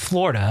 2010 from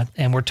Florida,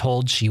 and were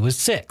told she was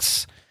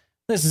 6.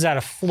 This is out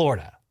of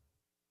Florida.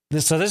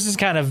 This is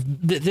kind of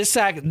this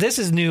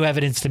is new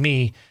evidence to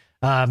me,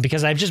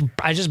 because I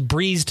just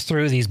breezed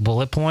through these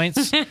bullet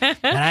points, and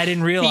I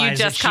didn't realize you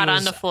just caught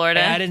on to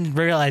Florida. I didn't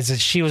realize that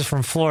she was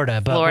from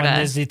Florida. But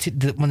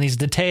when these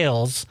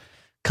details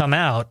come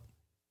out,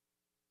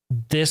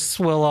 this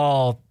will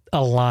all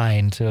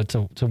align to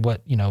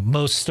what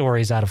most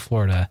stories out of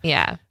Florida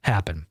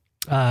happen.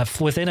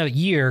 Within a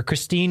year,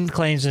 Christine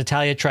claims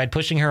Natalia tried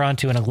pushing her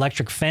onto an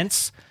electric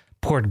fence,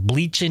 poured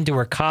bleach into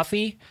her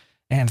coffee,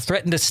 and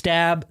threatened to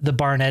stab the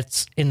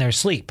Barnetts in their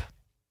sleep.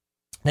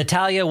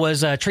 Natalia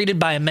was treated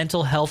by a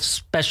mental health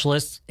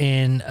specialist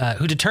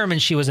who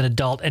determined she was an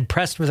adult and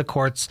pressed for the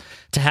courts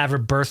to have her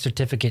birth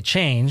certificate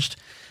changed.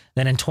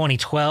 Then in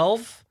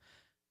 2012,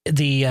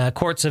 the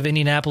courts of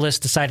Indianapolis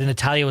decided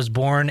Natalia was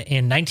born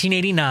in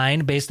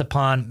 1989 based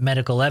upon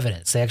medical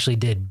evidence. They actually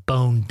did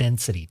bone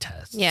density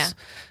tests. Yeah.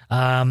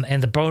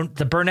 And the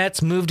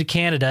Burnetts moved to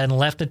Canada and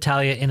left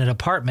Natalia in an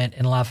apartment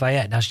in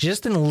Lafayette. Now, she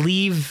just didn't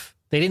leave.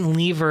 They didn't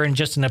leave her in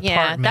just an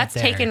apartment. Yeah, that's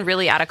taken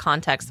really out of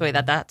context the way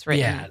that's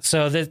written. Yeah,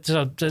 so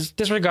just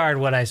disregard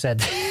what I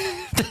said.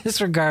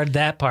 Disregard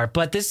that part.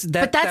 But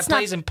that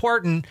plays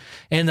important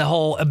in the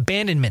whole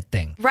abandonment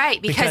thing.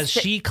 Right, because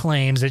she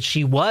claims that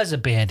she was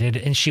abandoned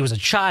and she was a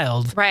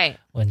child. Right.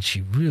 When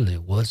she really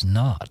was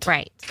not.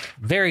 Right.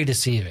 Very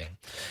deceiving.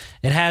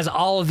 It has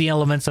all of the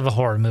elements of a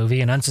horror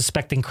movie. An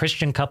unsuspecting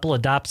Christian couple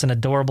adopts an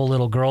adorable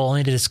little girl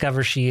only to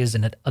discover she is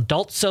an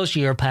adult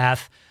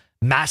sociopath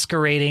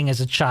masquerading as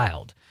a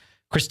child.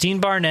 Christine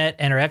Barnett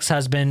and her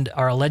ex-husband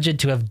are alleged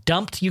to have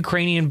dumped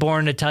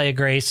Ukrainian-born Natalia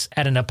Grace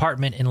at an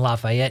apartment in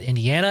Lafayette,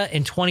 Indiana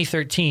in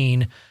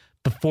 2013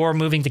 before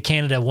moving to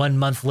Canada 1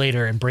 month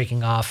later and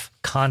breaking off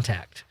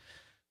contact.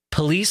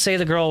 Police say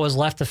the girl was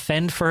left to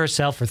fend for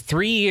herself for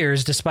 3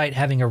 years despite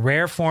having a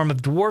rare form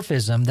of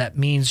dwarfism that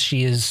means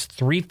she is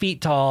 3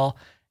 feet tall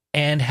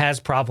and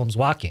has problems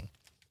walking.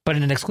 But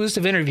in an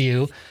exclusive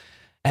interview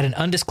at an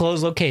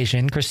undisclosed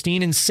location,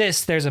 Christine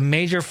insists there's a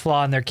major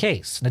flaw in their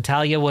case.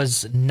 Natalia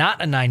was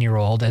not a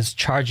 9-year-old, as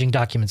charging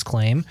documents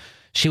claim.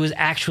 She was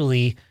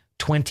actually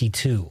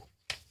 22.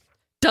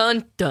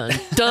 Dun, dun,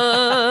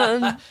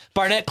 dun.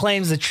 Barnett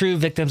claims the true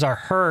victims are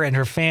her and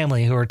her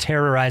family, who were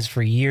terrorized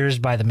for years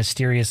by the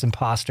mysterious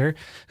imposter,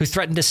 who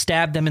threatened to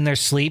stab them in their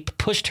sleep,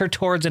 pushed her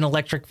towards an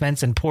electric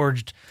fence, and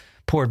poured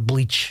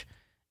bleach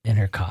in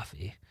her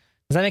coffee.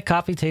 Does that make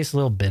coffee taste a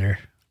little bitter?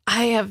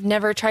 I have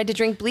never tried to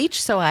drink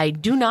bleach, so I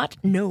do not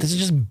know. Does it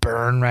just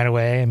burn right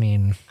away? I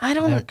mean, I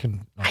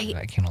can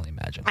only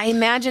imagine. I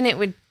imagine it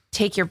would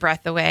take your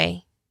breath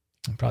away.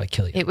 It'd probably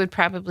kill you. It would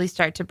probably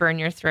start to burn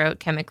your throat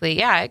chemically.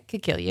 Yeah, it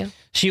could kill you.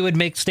 She would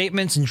make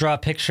statements and draw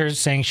pictures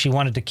saying she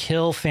wanted to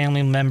kill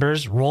family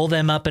members, roll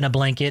them up in a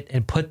blanket,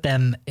 and put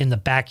them in the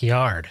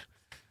backyard.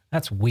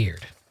 That's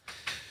weird.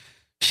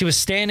 She was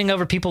standing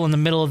over people in the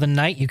middle of the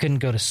night. You couldn't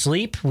go to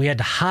sleep. We had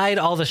to hide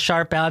all the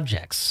sharp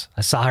objects.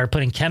 I saw her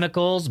putting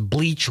chemicals,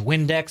 bleach,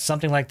 Windex,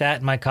 something like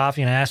that in my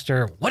coffee, and I asked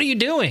her, "What are you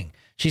doing?"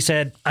 She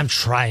said, "I'm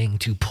trying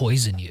to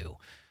poison you."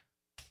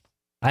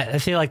 I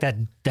feel like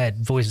that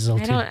voice is a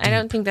little too deep. I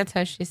don't think that's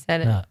how she said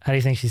it. No. How do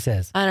you think she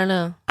says? I don't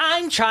know.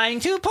 "I'm trying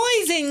to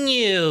poison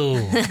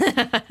you."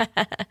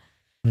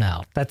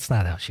 No, that's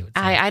not how she would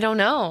say it. I don't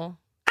know.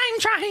 "I'm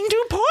trying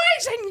to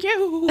poison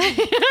you."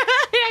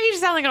 Yeah, you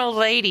sound like an old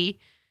lady.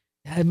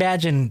 I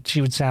imagine she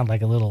would sound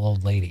like a little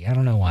old lady. I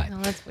don't know why.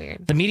 Oh, that's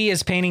weird. "The media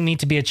is painting me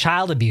to be a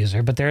child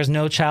abuser, but there is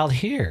no child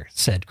here,"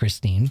 said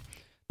Christine.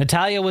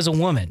 Natalia was a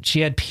woman.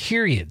 She had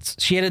periods.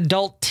 She had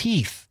adult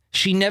teeth.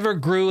 She never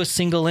grew a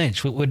single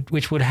inch,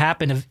 which would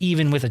happen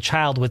even with a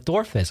child with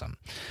dwarfism.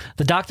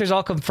 The doctors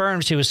all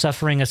confirmed she was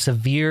suffering a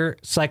severe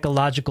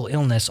psychological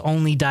illness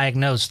only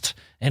diagnosed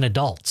in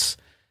adults.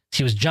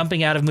 She was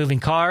jumping out of moving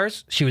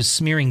cars. She was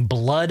smearing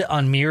blood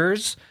on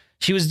mirrors.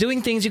 She was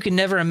doing things you could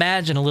never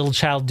imagine a little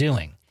child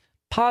doing.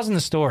 Pause in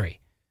the story.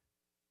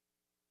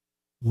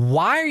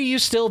 Why are you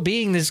still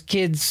being this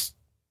kid's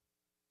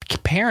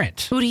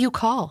parent? Who do you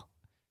call?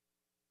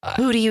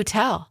 Who do you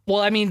tell?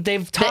 Well, I mean,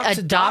 they've talked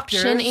to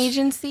doctors. Adoption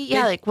agency?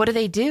 Yeah, like what do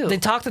they do? They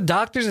talk to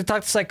doctors, they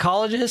talk to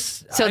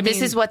psychologists. So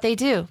this is what they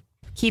do.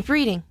 Keep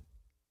reading.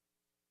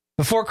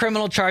 Before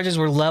criminal charges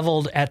were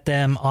leveled at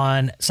them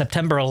on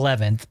September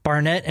 11th,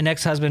 Barnett and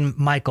ex-husband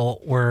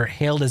Michael were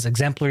hailed as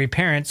exemplary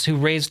parents who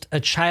raised a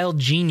child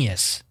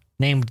genius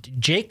named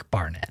Jake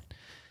Barnett.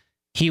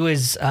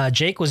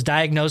 Jake was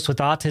diagnosed with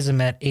autism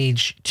at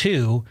age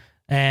 2,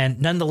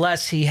 and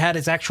nonetheless, he had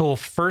his actual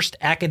first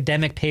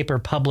academic paper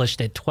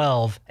published at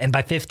 12, and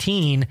by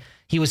 15,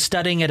 he was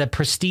studying at a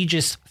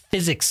prestigious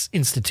physics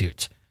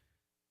institute.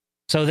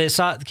 So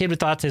the kid with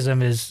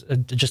autism is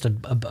just a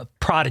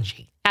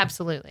prodigy.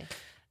 Absolutely.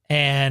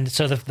 And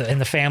so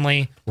the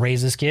family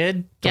raised this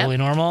kid, totally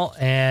normal.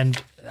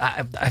 And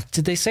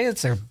did they say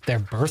it's their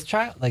birth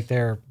child, like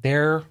their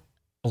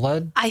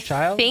blood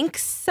child? I think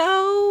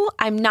so.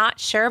 I'm not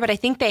sure, but I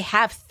think they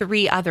have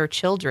 3 other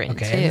children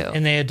too.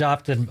 And they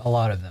adopted a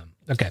lot of them.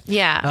 Okay.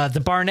 Yeah. The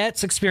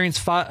Barnetts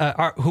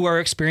who are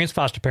experienced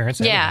foster parents.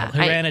 Who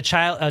ran a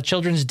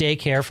children's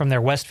daycare from their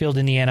Westfield,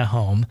 Indiana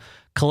home,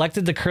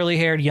 collected the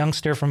curly-haired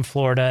youngster from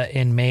Florida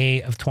in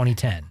May of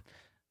 2010.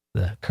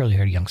 The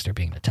curly-haired youngster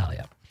being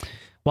Natalia.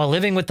 While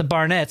living with the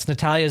Barnetts,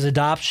 Natalia's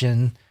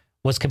adoption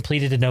was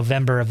completed in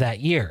November of that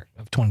year,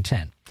 of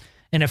 2010.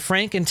 In a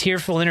frank and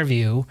tearful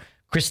interview,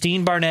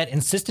 Christine Barnett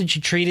insisted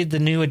she treated the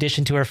new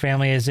addition to her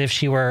family as if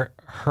she were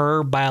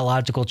her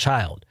biological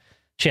child.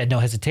 She had no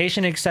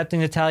hesitation in accepting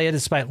Natalia,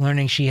 despite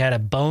learning she had a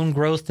bone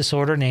growth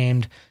disorder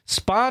named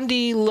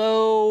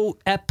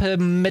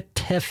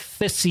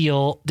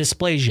spondyloepimetaphyseal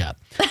dysplasia,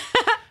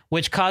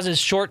 which causes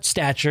short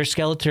stature,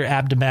 skeletal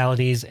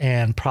abnormalities,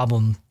 and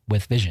problem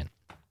with vision.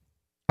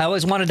 I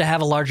always wanted to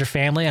have a larger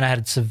family, and I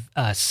had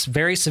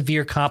very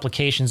severe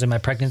complications in my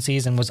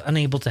pregnancies and was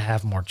unable to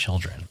have more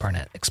children,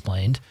 Barnett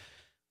explained.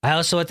 I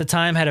also, at the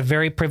time, had a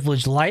very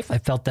privileged life. I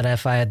felt that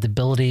if I had the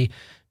ability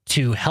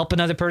to help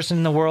another person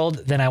in the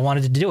world, then I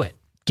wanted to do it.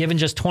 Given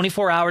just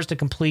 24 hours to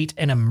complete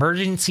an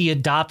emergency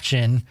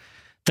adoption,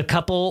 the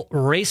couple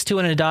raced to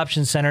an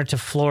adoption center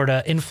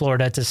in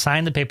Florida to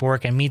sign the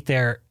paperwork and meet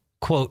their,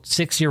 quote,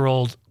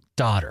 6-year-old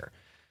daughter.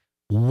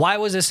 Why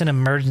was this an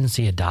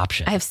emergency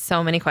adoption? I have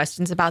so many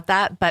questions about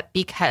that, but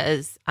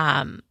because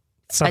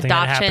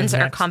adoptions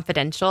are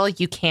confidential,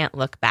 you can't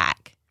look back.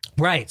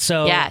 Right.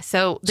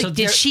 So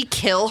did she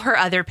kill her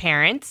other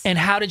parents? And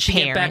how did she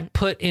get back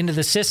put into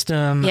the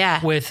system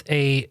with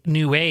a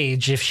new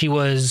age if she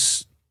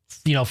was,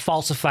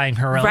 falsifying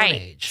her own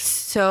age?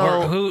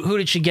 So or who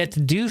did she get to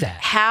do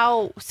that?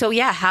 How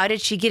did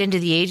she get into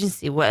the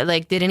agency? What,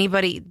 did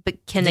anybody,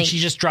 did she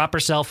just drop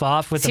herself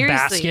off with a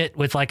basket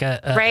with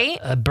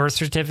a birth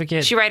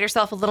certificate? She write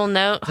herself a little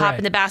note, hop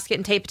in the basket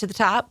and tape it to the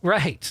top?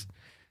 Right.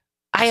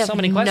 I have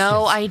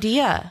no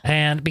idea.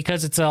 And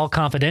because it's all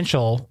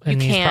confidential in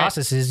these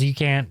processes, you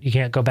can't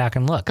go back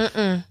and look.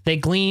 They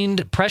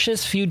gleaned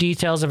precious few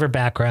details of her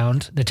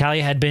background.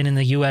 Natalia had been in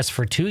the U.S.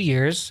 for 2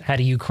 years,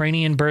 had a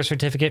Ukrainian birth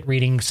certificate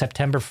reading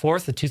September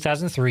 4th of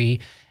 2003,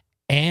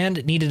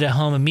 and needed a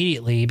home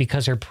immediately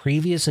because her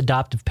previous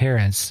adoptive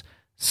parents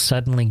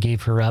suddenly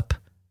gave her up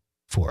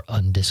for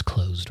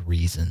undisclosed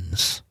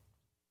reasons.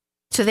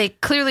 So they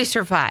clearly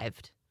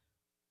survived.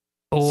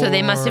 So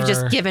they must have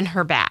just given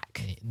her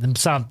back.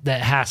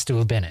 That has to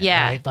have been it.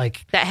 Yeah. Right?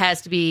 That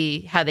has to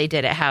be how they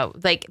did it.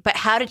 But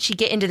how did she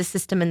get into the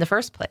system in the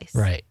first place?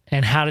 Right.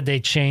 And how did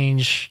they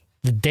change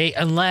the date?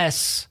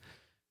 Unless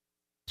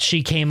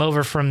she came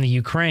over from the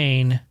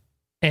Ukraine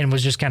and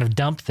was just kind of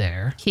dumped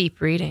there. Keep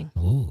reading.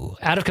 Ooh.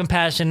 Out of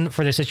compassion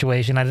for the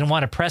situation, I didn't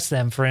want to press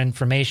them for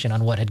information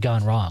on what had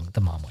gone wrong, the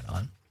mom went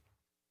on.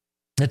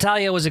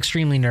 Natalia was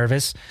extremely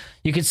nervous.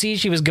 You could see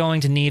she was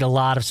going to need a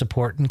lot of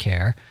support and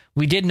care.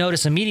 We did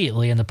notice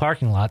immediately in the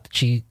parking lot that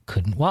she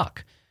couldn't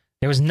walk.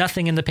 There was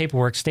nothing in the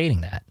paperwork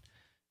stating that.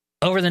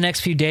 Over the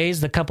next few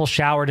days, the couple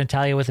showered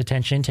Natalia with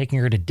attention, taking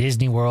her to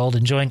Disney World,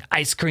 enjoying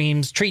ice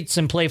creams, treats,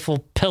 and playful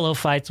pillow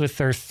fights with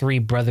her 3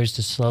 brothers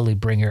to slowly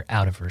bring her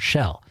out of her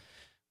shell.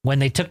 When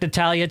they took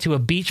Natalia to a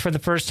beach for the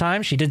first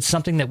time, she did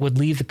something that would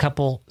leave the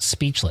couple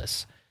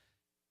speechless.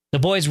 The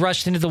boys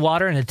rushed into the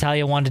water, and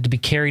Natalia wanted to be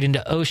carried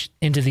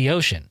into the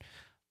ocean.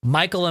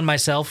 Michael and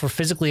myself were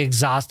physically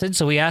exhausted,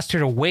 so we asked her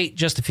to wait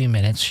just a few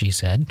minutes, she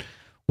said.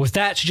 With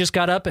that, she just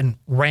got up and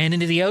ran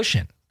into the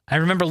ocean. I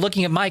remember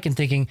looking at Mike and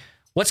thinking,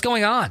 what's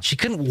going on? She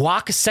couldn't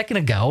walk a second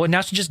ago, and now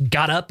she just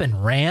got up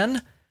and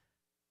ran?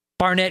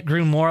 Barnett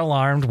grew more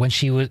alarmed when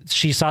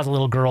she saw the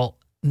little girl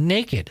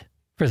naked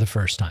for the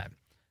first time.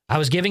 I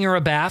was giving her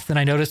a bath, and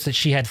I noticed that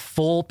she had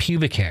full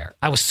pubic hair.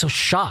 I was so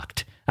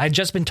shocked. I had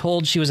just been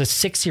told she was a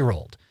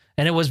 6-year-old,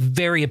 and it was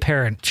very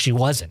apparent she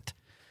wasn't.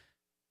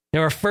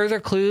 There were further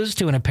clues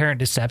to an apparent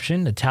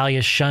deception.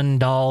 Natalia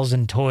shunned dolls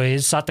and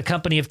toys, sought the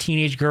company of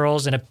teenage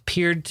girls, and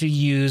appeared to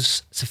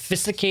use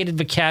sophisticated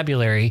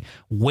vocabulary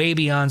way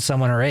beyond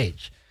someone her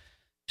age.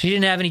 She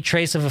didn't have any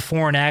trace of a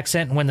foreign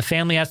accent, and when the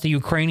family asked a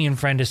Ukrainian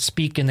friend to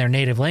speak in their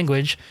native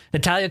language,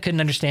 Natalia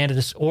couldn't understand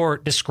this or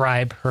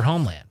describe her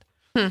homeland.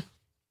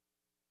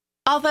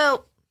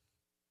 Although,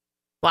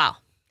 wow.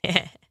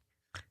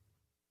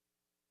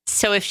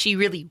 So if she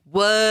really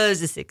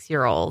was a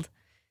 6-year-old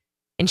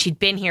and she'd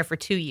been here for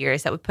 2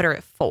 years, that would put her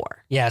at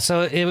 4. Yeah,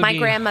 so it would My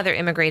grandmother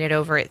immigrated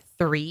over at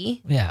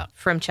 3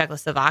 from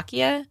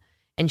Czechoslovakia,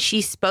 and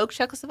she spoke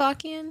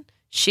Czechoslovakian.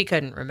 She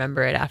couldn't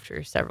remember it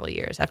after several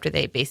years, after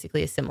they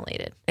basically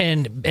assimilated.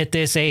 And at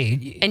this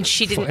age, and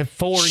she didn't.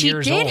 4 years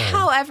old. She did,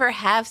 however,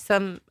 have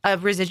a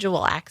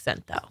residual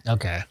accent, though.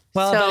 Okay.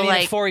 Well, so,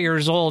 at 4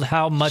 years old,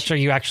 how much are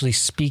you actually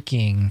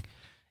speaking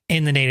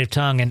in the native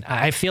tongue? And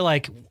I feel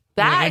like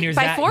when you're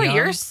by that 4 young,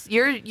 years,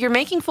 you're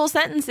making full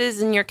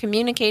sentences and you're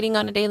communicating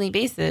on a daily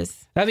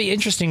basis. That'd be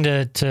interesting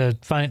to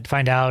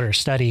find out or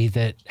study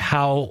that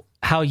how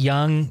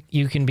young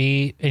you can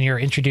be and you're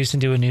introduced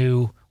into a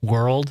new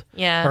world,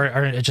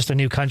 or just a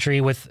new country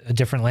with a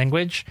different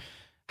language.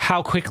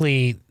 How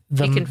quickly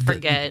you can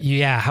forget.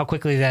 How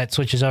quickly that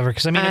switches over.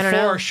 Because I mean,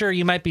 at 4, sure,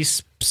 you might be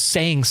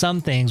saying some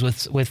things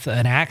with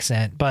an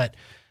accent, but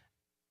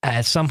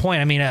at some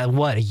point, I mean,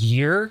 a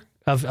year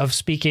of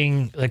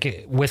speaking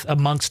like with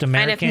amongst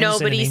Americans, and if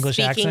nobody's in an English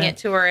speaking accent, it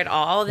to her at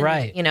all, then,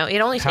 right? You know, it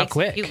only takes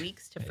a few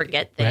weeks to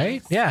forget things,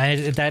 right? Yeah,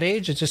 and at that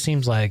age, it just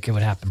seems like it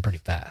would happen pretty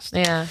fast.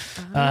 Yeah.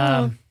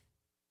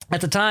 At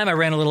the time, I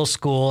ran a little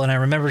school, and I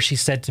remember she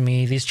said to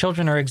me, "These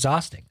children are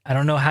exhausting. I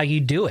don't know how you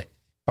do it."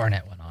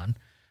 Barnett went on,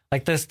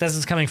 like this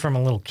is coming from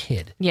a little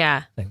kid.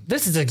 Yeah, like,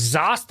 this is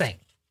exhausting.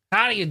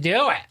 How do you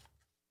do it?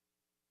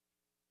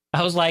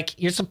 I was like,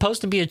 you're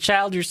supposed to be a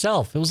child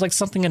yourself. It was like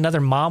something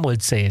another mom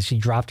would say as she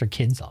dropped her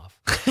kids off.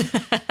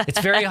 It's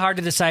very hard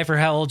to decipher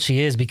how old she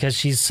is because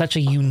she's such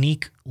a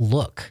unique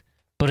look.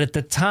 But at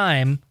the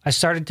time, I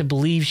started to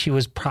believe she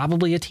was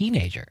probably a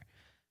teenager.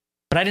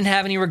 But I didn't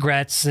have any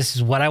regrets. This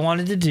is what I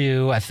wanted to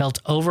do. I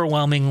felt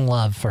overwhelming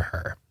love for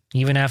her,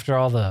 even after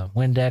all the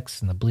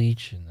Windex and the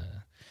bleach and the...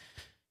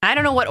 I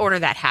don't know what order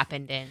that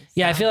happened in. So.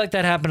 Yeah, I feel like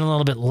that happened a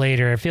little bit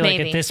later. I feel like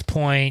at this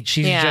point,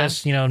 she's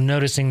just,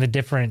 noticing the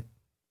different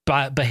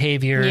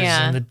behaviors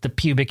and the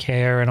pubic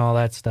hair and all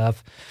that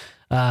stuff.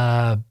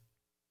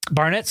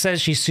 Barnett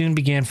says she soon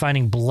began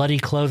finding bloody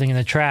clothing in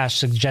the trash,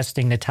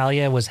 suggesting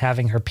Natalia was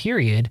having her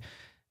period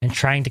and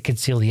trying to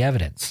conceal the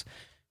evidence.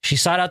 She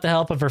sought out the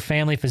help of her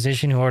family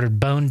physician, who ordered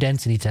bone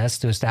density tests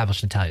to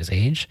establish Natalia's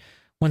age.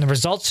 When the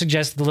results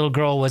suggested the little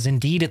girl was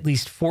indeed at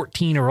least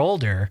 14 or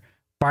older,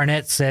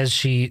 Barnett says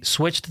she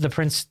switched the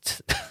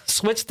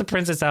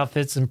princess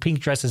outfits and pink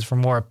dresses for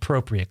more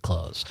appropriate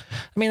clothes.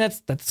 I mean,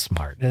 that's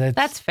smart.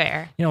 That's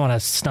fair. You don't want to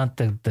stunt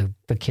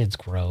the kid's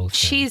growth.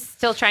 She's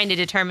still trying to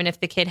determine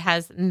if the kid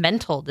has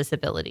mental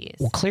disabilities.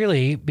 Well,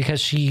 clearly, because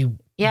she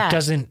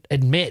doesn't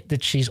admit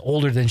that she's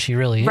older than she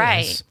really is.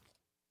 Right.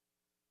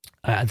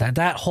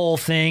 That whole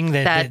thing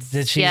that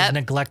she's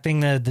neglecting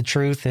the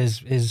truth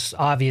is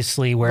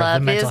obviously where the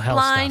mental health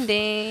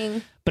blinding.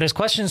 Stuff. But as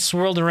questions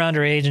swirled around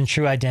her age and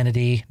true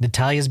identity,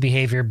 Natalia's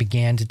behavior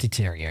began to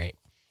deteriorate.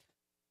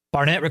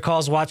 Barnett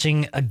recalls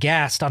watching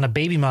aghast on a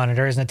baby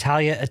monitor as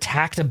Natalia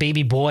attacked a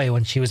baby boy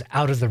when she was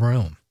out of the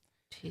room.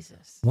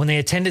 Jesus. When they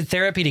attended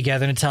therapy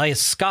together, Natalia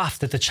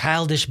scoffed at the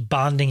childish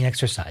bonding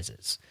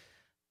exercises.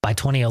 By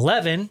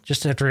 2011,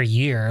 just after a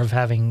year of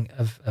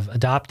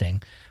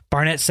adopting,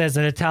 Barnett says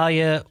that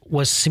Natalia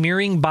was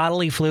smearing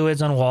bodily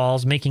fluids on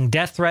walls, making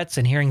death threats,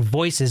 and hearing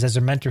voices as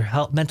her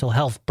mental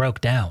health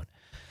broke down.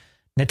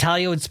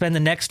 Natalia would spend the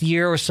next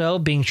year or so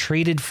being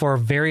treated for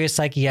various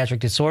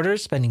psychiatric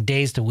disorders, spending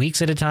days to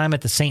weeks at a time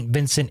at the St.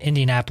 Vincent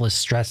Indianapolis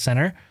Stress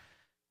Center.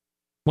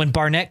 When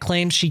Barnett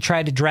claims she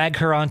tried to drag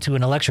her onto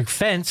an electric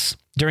fence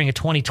during a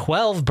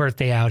 2012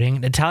 birthday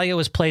outing, Natalia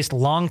was placed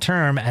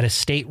long-term at a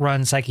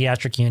state-run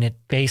psychiatric unit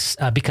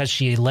because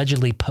she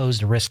allegedly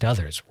posed a risk to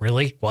others.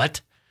 Really?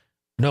 What?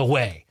 No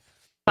way.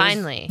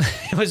 Finally.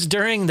 It was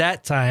during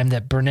that time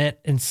that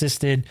Barnett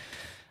insisted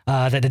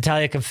that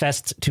Natalia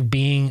confessed to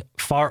being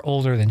far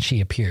older than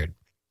she appeared.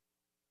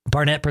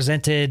 Barnett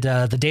presented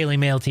the Daily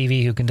Mail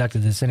TV, who conducted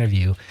this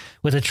interview,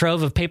 with a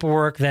trove of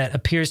paperwork that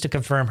appears to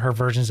confirm her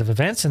versions of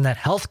events and that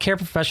healthcare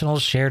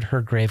professionals shared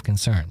her grave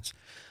concerns.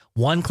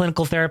 One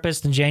clinical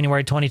therapist in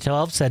January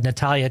 2012 said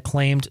Natalia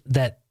claimed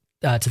that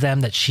to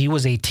them that she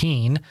was a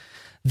teen.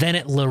 Then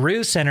at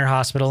LaRue Center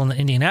Hospital in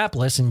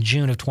Indianapolis in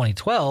June of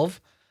 2012,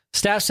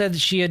 staff said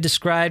that she had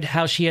described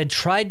how she had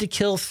tried to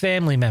kill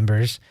family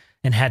members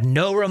and had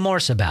no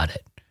remorse about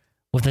it,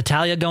 with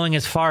Natalia going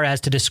as far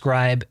as to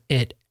describe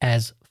it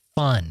as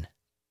fun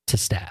to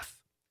staff.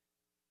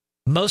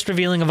 Most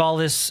revealing of all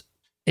this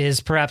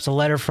is perhaps a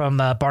letter from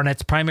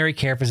Barnett's primary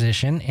care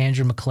physician,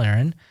 Andrew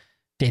McLaren,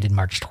 dated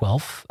March of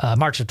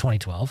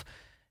 2012,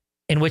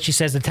 in which he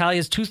says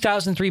Natalia's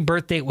 2003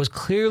 birth date was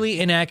clearly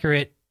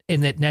inaccurate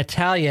in that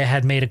Natalia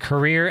had made a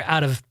career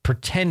out of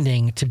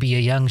pretending to be a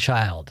young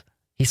child.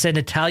 He said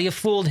Natalia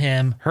fooled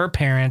him, her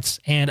parents,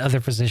 and other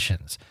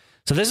physicians.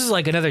 So this is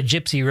like another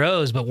Gypsy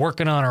Rose, but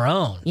working on her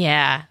own.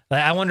 Yeah.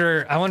 I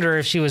wonder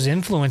if she was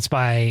influenced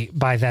by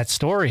that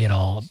story at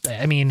all.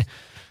 I mean,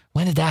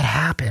 when did that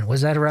happen?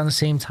 Was that around the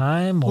same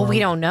time? Well, we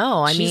don't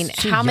know. I mean,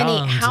 how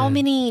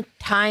many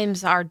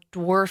times are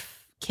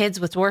kids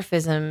with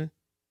dwarfism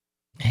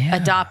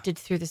adopted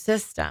through the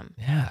system?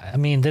 Yeah, I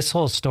mean, this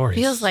whole story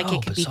feels like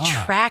it could bizarre. Be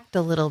tracked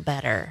a little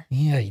better.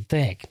 Yeah, you'd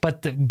think,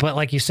 but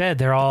like you said,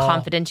 they're all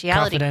confidentiality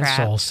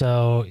confidential, crap.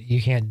 So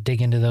you can't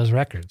dig into those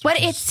records. But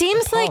it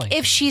seems like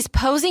if she's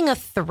posing a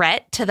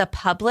threat to the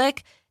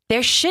public,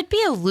 there should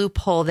be a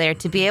loophole there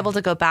to be able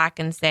to go back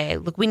and say,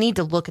 look, we need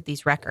to look at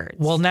these records.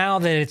 Well, now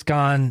that it's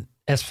gone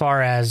as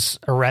far as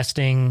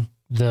arresting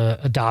the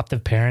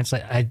adoptive parents,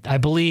 I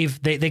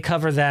believe they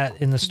cover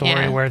that in the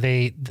story where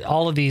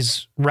all of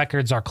these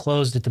records are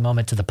closed at the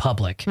moment to the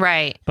public.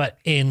 Right. But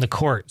in the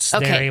courts,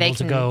 they're able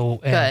to go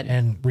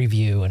and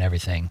review and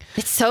everything.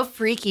 It's so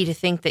freaky to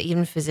think that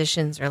even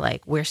physicians are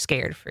like, we're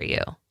scared for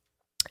you.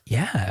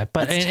 Yeah.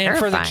 But and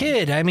for the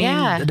kid, I mean,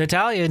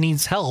 Natalia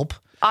needs help.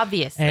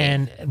 Obviously.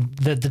 And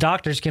the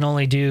doctors can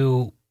only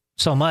do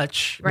so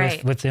much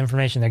with the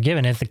information they're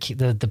given. If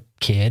the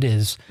kid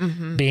is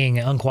being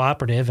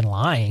uncooperative and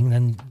lying,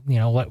 then,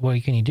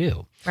 what can you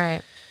do?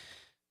 Right.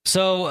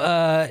 So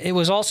it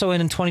was also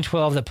in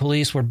 2012 that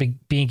police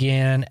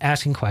began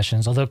asking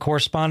questions, although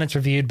correspondence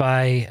reviewed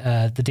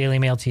by the Daily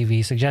Mail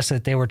TV suggested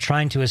that they were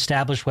trying to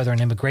establish whether an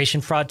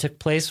immigration fraud took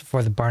place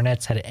before the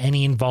Barnetts had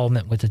any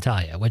involvement with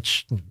Natalia,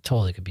 which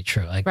totally could be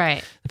true. Like,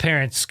 the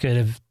parents could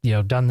have,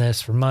 done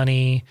this for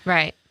money.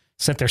 Right.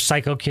 Sent their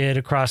psycho kid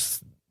across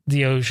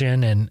the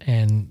ocean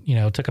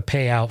and took a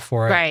payout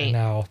for it. Right. And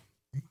now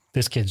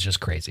this kid's just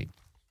crazy.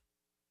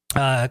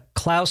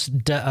 Klaus,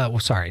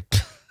 sorry.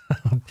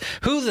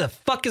 Who the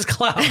fuck is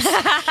Klaus?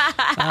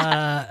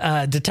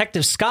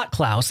 Detective Scott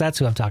Klaus, that's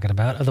who I'm talking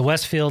about, of the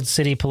Westfield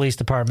City Police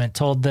Department,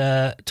 told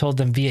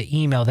them via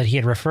email that he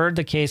had referred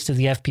the case to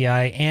the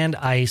FBI and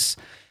ICE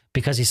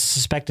because he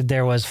suspected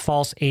there was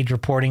false age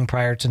reporting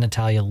prior to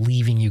Natalia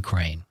leaving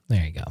Ukraine.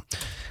 There you go.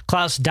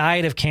 Klaus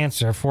died of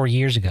cancer 4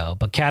 years ago,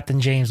 but Captain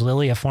James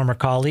Lilly, a former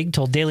colleague,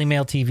 told Daily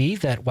Mail TV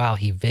that while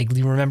he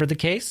vaguely remembered the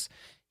case,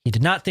 he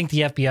did not think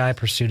the FBI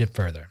pursued it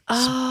further.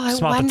 Oh,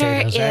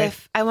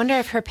 I wonder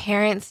if her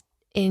parents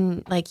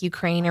in like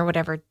Ukraine or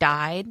whatever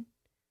died,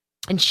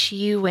 and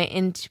she went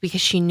into,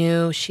 because she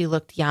knew she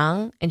looked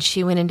young, and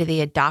she went into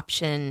the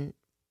adoption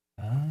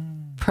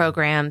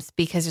programs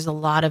because there's a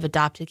lot of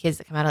adopted kids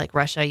that come out of like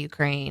Russia,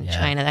 Ukraine,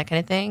 China, that kind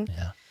of thing.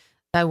 Yeah.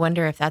 I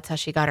wonder if that's how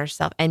she got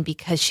herself, and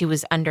because she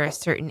was under a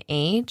certain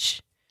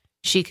age,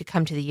 she could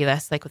come to the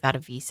U.S. like without a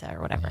visa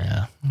or whatever.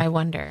 Yeah. I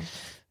wonder.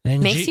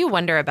 And makes you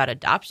wonder about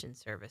adoption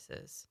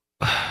services.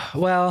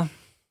 Well,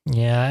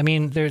 yeah. I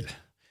mean,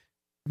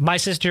 my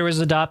sister was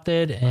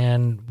adopted,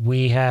 and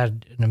we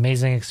had an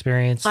amazing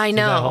experience. I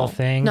know. The whole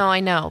thing. No, I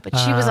know. But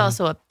she was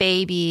also a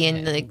baby,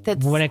 and like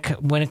that's when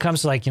it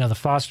comes to like the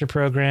foster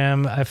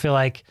program. I feel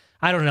like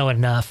I don't know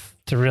enough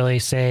to really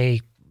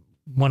say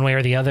one way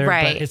or the other.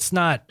 Right. But it's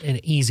not an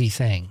easy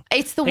thing.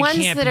 It's the ones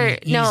that are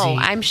no.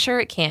 I'm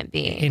sure it can't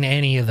be in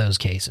any of those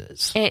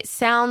cases. And it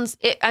sounds.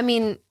 I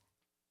mean.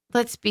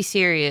 Let's be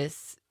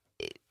serious.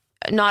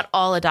 Not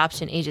all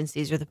adoption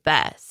agencies are the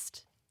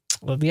best.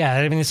 Well, yeah,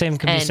 I mean the same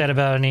could be said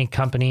about any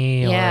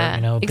company or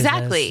business.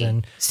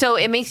 Exactly. So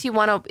it makes you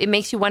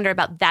wonder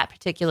about that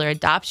particular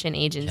adoption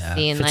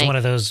agency, and if it's one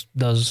of those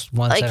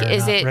ones that are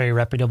not very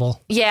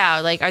reputable.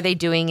 Yeah, like are they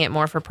doing it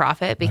more for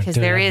profit? Because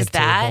there is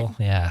that.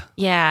 Yeah.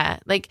 Yeah,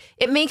 like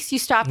it makes you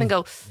stop and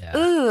go,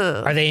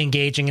 ooh. Are they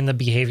engaging in the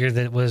behavior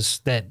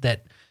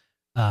that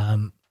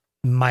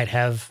might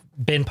have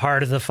been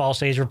part of the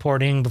false age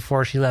reporting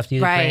before she left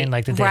Ukraine? Right.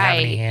 Like, did they have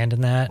any hand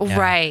in that? Yeah.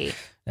 Right.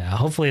 Yeah,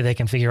 hopefully they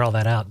can figure all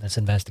that out in this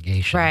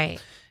investigation.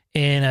 Right.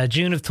 In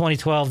June of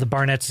 2012, the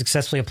Barnetts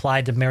successfully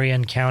applied to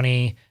Marion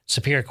County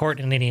Superior Court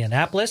in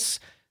Indianapolis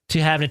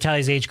to have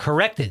Natalia's age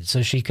corrected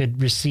so she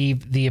could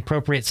receive the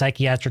appropriate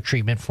psychiatric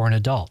treatment for an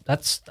adult.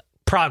 That's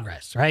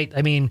progress, right?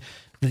 I mean,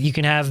 you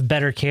can have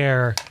better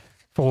care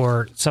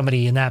for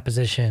somebody in that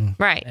position.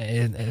 Right.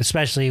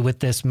 Especially with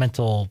this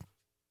mental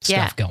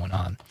stuff going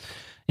on.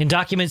 In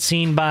documents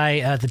seen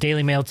by the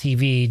Daily Mail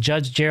TV,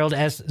 Judge Gerald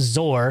S.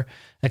 Zor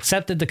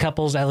accepted the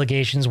couple's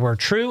allegations were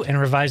true and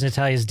revised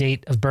Natalia's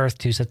date of birth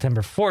to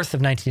September 4th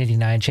of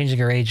 1989, changing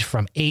her age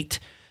from 8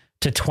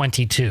 to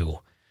 22.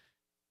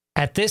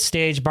 At this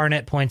stage,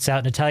 Barnett points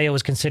out Natalia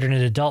was considered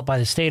an adult by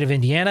the state of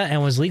Indiana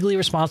and was legally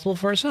responsible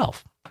for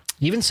herself.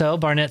 Even so,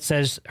 Barnett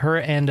says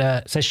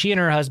she and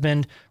her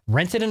husband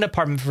rented an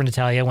apartment for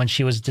Natalia when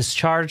she was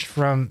discharged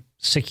from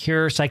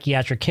secure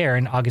psychiatric care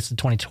in August of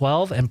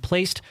 2012 and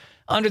placed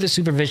under the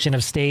supervision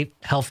of state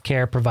health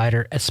care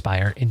provider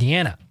Aspire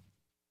Indiana.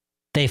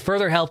 They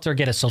further helped her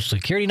get a social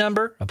security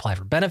number, apply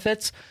for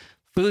benefits,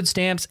 food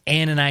stamps,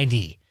 and an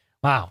ID.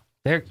 Wow.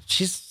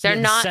 She's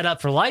not set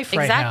up for life right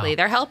now. Exactly.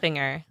 They're helping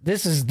her.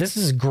 This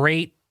is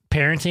great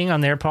parenting on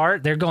their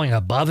part. They're going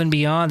above and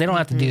beyond. They don't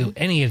have to do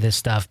any of this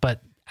stuff.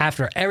 But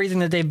after everything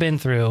that they've been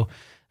through,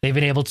 they've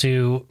been able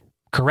to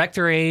correct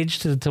her age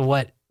to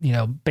what,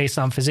 based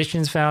on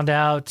physicians found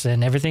out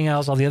and everything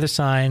else, all the other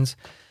signs.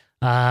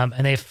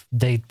 And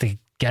they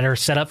get her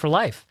set up for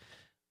life.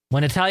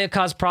 When Natalia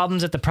caused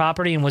problems at the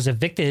property and was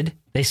evicted,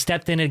 they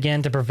stepped in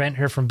again to prevent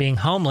her from being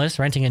homeless,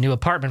 renting a new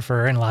apartment for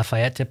her in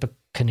Lafayette,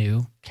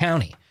 Tippecanoe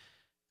County.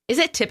 Is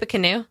it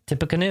Tippecanoe?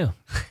 Tippecanoe.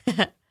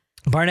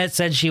 Barnett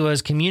said she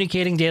was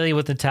communicating daily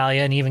with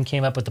Natalia and even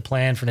came up with the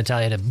plan for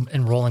Natalia to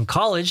enroll in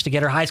college to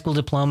get her high school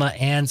diploma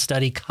and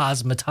study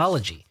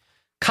cosmetology.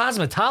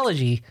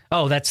 Cosmetology?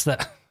 Oh, that's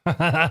the...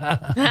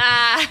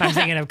 I'm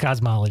thinking of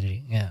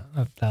cosmology. Yeah,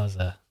 that was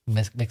a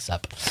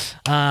mix-up.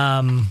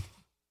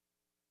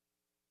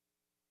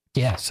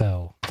 Yeah,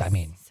 so, I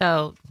mean...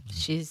 So,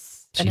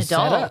 she's an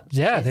adult.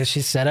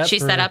 She's set up.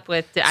 She's set up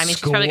with, she's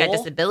probably got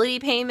disability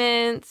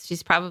payments.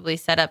 She's probably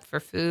set up for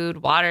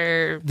food,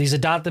 water. These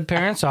adopted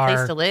parents are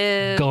place to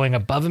live. Going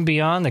above and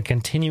beyond. They're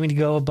continuing to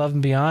go above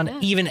and beyond,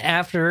 even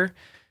after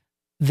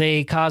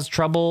they caused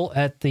trouble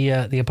at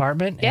the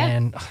apartment. Yeah.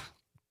 And,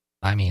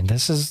 I mean,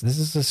 this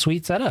is a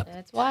sweet setup.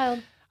 That's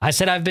wild. I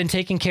said, I've been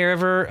taking care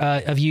of her,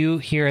 of you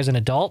here as an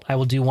adult. I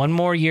will do one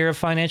more year of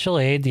financial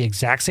aid, the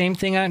exact same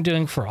thing I'm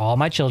doing for all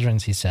my children,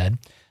 he said.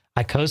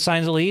 I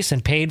co-signed the lease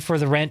and paid for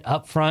the rent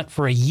up front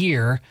for a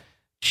year.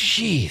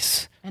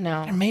 Jeez. I know.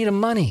 I made him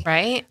money.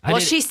 Right?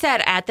 She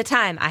said at the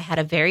time, I had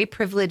a very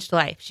privileged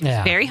life. She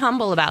was very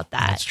humble about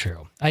that. That's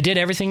true. I did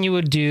everything you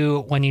would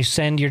do when you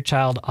send your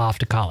child off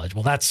to college.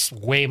 Well, that's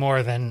way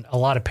more than a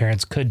lot of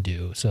parents could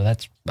do. So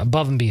that's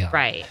above and beyond.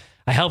 Right.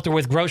 I helped her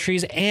with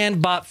groceries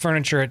and bought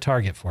furniture at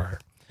Target for her.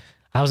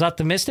 I was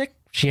optimistic.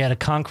 She had a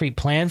concrete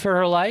plan for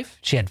her life.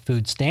 She had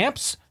food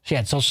stamps. She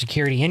had Social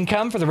Security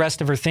income for the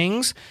rest of her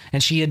things.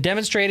 And she had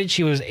demonstrated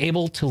she was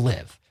able to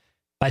live.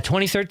 By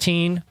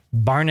 2013,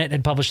 Barnett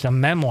had published a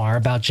memoir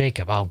about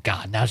Jacob. Oh,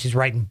 God. Now she's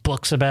writing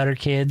books about her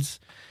kids.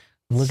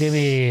 Look at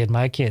me and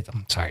my kids.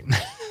 I'm sorry.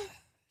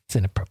 It's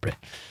inappropriate.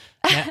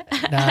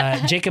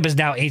 Jacob is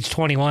now age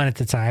 21 at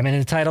the time and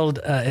entitled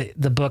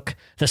the book,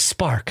 The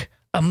Spark,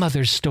 A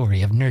Mother's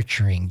Story of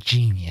Nurturing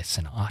Genius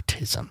and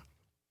Autism.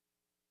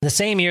 The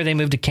same year, they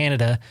moved to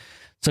Canada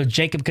so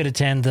Jacob could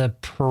attend the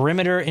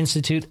Perimeter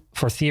Institute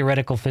for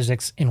Theoretical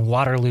Physics in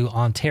Waterloo,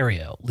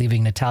 Ontario,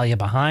 leaving Natalia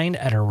behind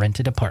at her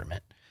rented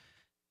apartment.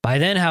 By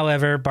then,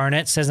 however,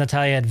 Barnett says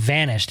Natalia had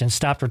vanished and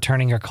stopped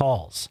returning her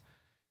calls.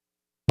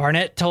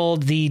 Barnett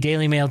told the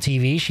Daily Mail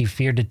TV she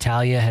feared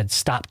Natalia had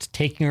stopped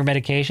taking her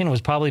medication and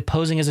was probably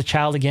posing as a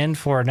child again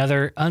for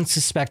another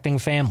unsuspecting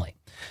family.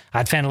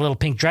 I'd found a little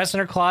pink dress in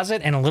her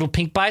closet and a little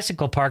pink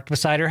bicycle parked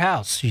beside her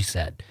house, she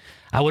said.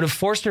 I would have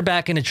forced her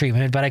back into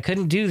treatment, but I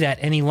couldn't do that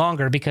any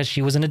longer because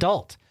she was an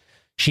adult.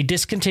 She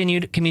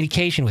discontinued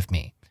communication with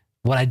me.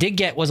 What I did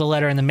get was a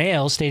letter in the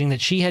mail stating that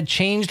she had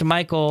changed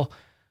Michael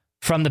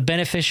from the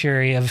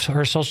beneficiary of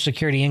her Social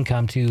Security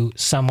income to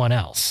someone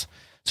else.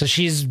 So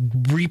she's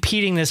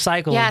repeating this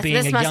cycle of being a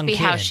young kid. This must be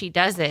how she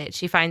does it.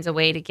 She finds a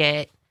way to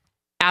get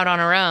out on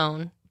her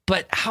own.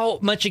 But how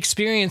much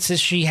experience has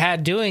she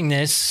had doing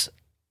this?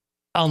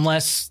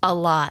 Unless a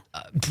lot,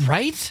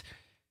 right?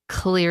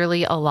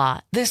 Clearly, a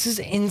lot. This is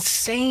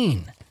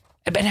insane.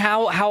 But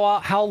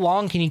how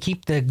long can you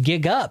keep the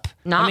gig up?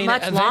 Not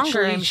much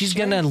longer. She's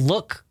gonna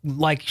look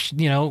like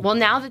Well,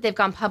 now that they've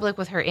gone public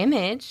with her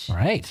image,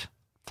 right?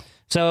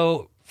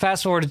 So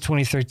fast forward to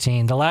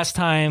 2013. The last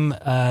time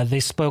they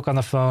spoke on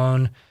the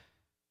phone,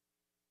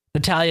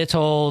 Natalia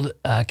told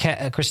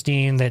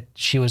Christine that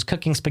she was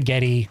cooking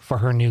spaghetti for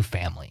her new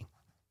family.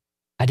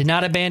 I did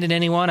not abandon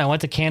anyone. I went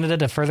to Canada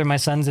to further my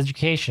son's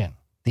education.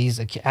 These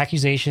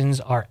accusations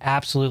are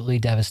absolutely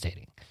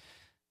devastating.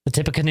 The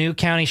Tippecanoe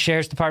County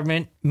Sheriff's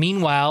Department,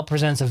 meanwhile,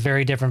 presents a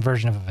very different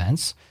version of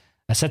events.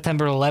 A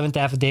September 11th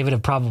affidavit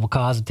of probable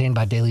cause obtained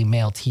by Daily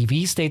Mail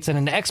TV states that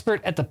an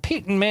expert at the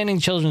Peyton Manning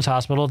Children's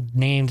Hospital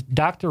named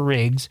Dr.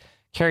 Riggs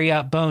carried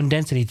out bone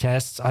density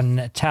tests on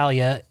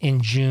Natalia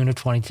in June of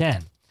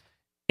 2010.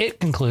 It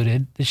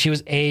concluded that she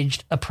was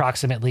aged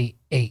approximately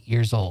 8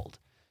 years old.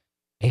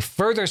 A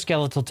further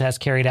skeletal test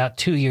carried out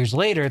 2 years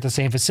later at the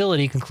same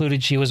facility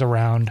concluded she was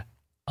around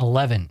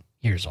 11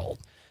 years old.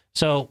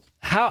 So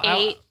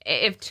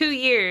if 2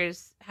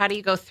 years, how do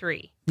you go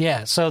 3?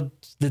 Yeah, so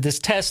this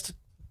test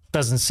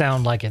doesn't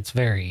sound like it's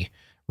very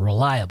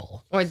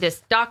reliable. Or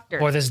this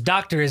doctor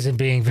isn't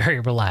being very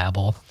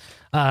reliable,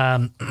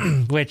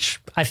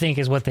 which I think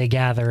is what they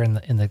gather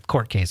in the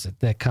court case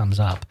that comes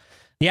up.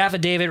 The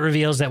affidavit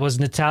reveals that it was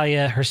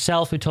Natalia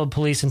herself who told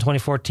police in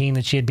 2014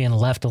 that she had been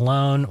left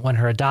alone when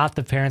her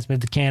adoptive parents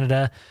moved to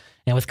Canada,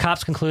 and with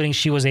cops concluding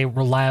she was a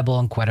reliable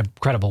and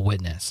credible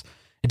witness.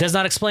 It does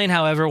not explain,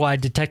 however, why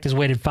detectives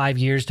waited 5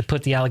 years to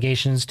put the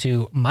allegations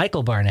to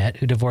Michael Barnett,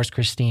 who divorced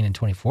Christine in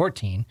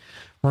 2014,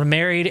 were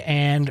married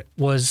and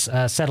was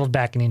settled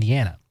back in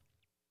Indiana.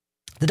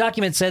 The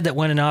document said that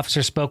when an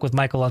officer spoke with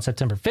Michael on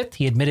September 5th,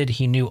 he admitted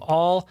he knew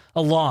all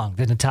along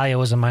that Natalia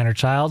was a minor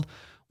child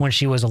when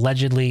she was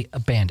allegedly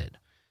abandoned.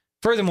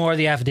 Furthermore,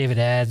 the affidavit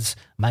adds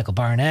Michael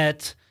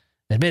Barnett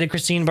Admitted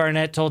Christine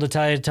Barnett told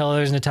Natalia to tell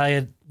others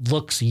Natalia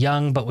looks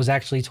young but was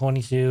actually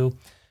 22.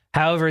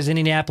 However, his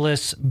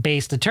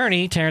Indianapolis-based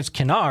attorney, Terrence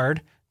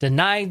Kennard,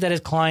 denied that his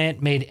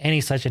client made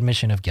any such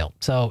admission of guilt.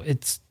 So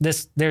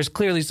there's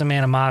clearly some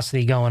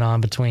animosity going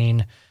on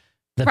between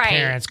the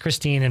parents,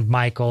 Christine and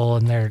Michael,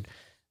 and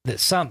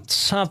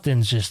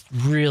something's just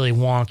really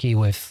wonky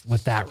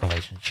with that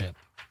relationship.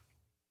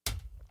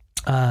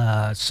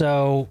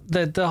 So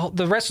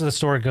the rest of the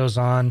story goes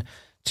on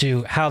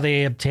to how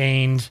they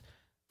obtained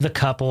the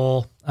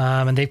couple,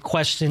 and they've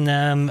questioned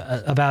them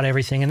about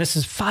everything. And this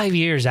is 5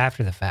 years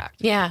after the fact.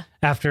 Yeah.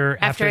 After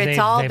it's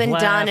all been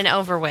done and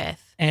over with.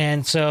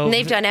 And so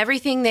they've done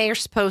everything they are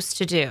supposed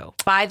to do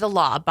by the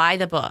law, by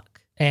the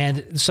book.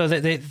 And so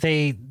that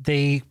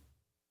they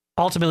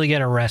ultimately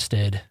get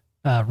arrested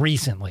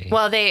recently.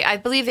 Well, I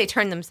believe they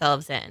turned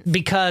themselves in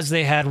because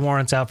they had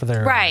warrants out for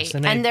their arrest.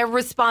 And they're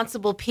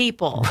responsible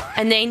people,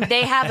 and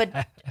they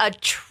have a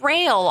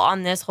trail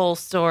on this whole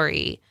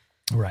story.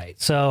 Right.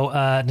 So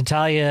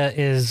Natalia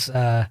is,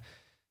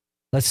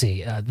 let's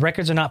see,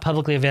 records are not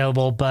publicly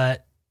available,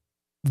 but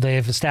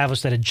they've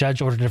established that a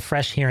judge ordered a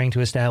fresh hearing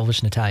to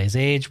establish Natalia's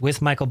age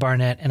with Michael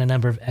Barnett and a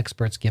number of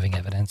experts giving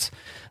evidence.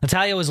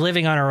 Natalia was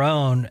living on her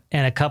own,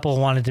 and a couple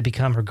wanted to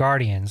become her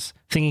guardians,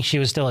 thinking she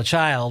was still a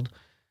child.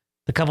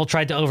 The couple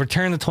tried to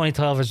overturn the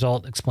 2012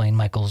 result, explained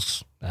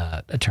Michael's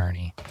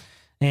attorney.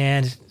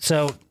 And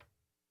so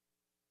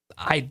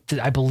I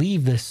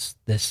believe this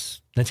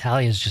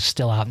Natalia is just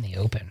still out in the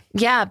open.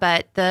 Yeah,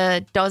 but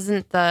the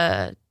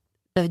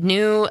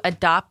new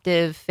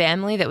adoptive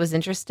family that was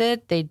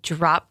interested, they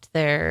dropped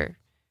their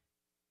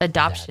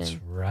adoption.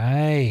 That's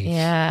right.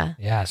 Yeah.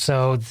 Yeah.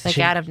 So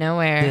out of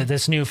nowhere,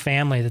 this new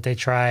family that they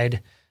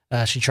tried,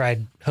 she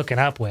tried hooking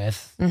up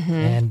with,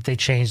 and they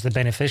changed the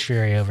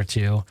beneficiary over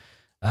to,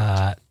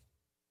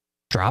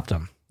 dropped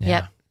them. Yeah.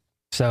 Yep.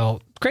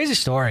 So crazy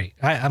story.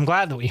 I'm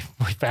glad that we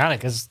found it,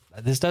 because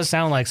this does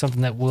sound like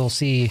something that we'll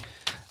see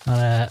on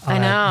a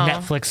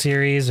Netflix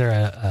series or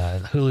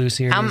a Hulu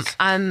series.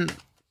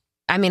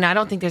 I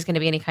don't think there's going to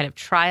be any kind of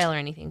trial or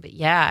anything, but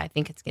yeah, I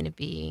think it's going to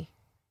be.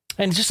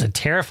 And just a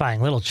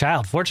terrifying little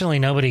child. Fortunately,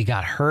 nobody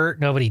got hurt.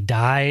 Nobody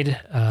died.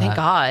 Thank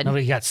God.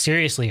 Nobody got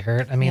seriously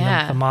hurt. I mean,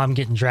 the mom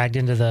getting dragged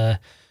into the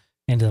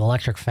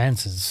electric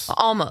fence is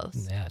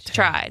almost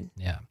tried.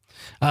 Yeah.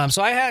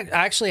 So I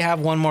actually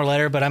have one more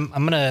letter, but I'm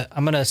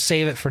gonna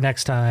save it for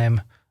next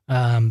time,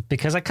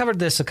 because I covered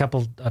this a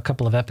couple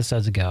of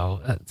episodes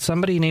ago.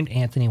 Somebody named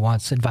Anthony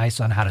wants advice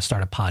on how to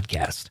start a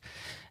podcast,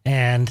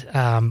 and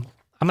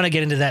I'm gonna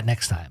get into that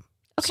next time.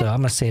 Okay. So I'm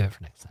gonna save it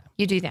for next time.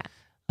 You do that.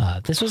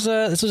 This was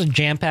a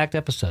jam-packed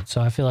episode,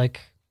 so I feel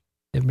like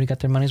everybody got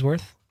their money's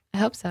worth. I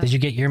hope so. Did you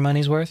get your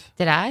money's worth?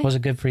 Did I? Was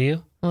it good for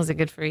you? Was it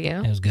good for you?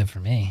 It was good for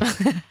me.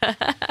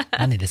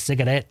 I need a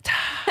cigarette.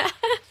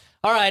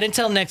 All right,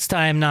 until next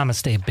time,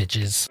 namaste,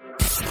 bitches.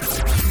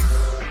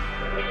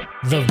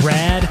 The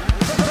RAD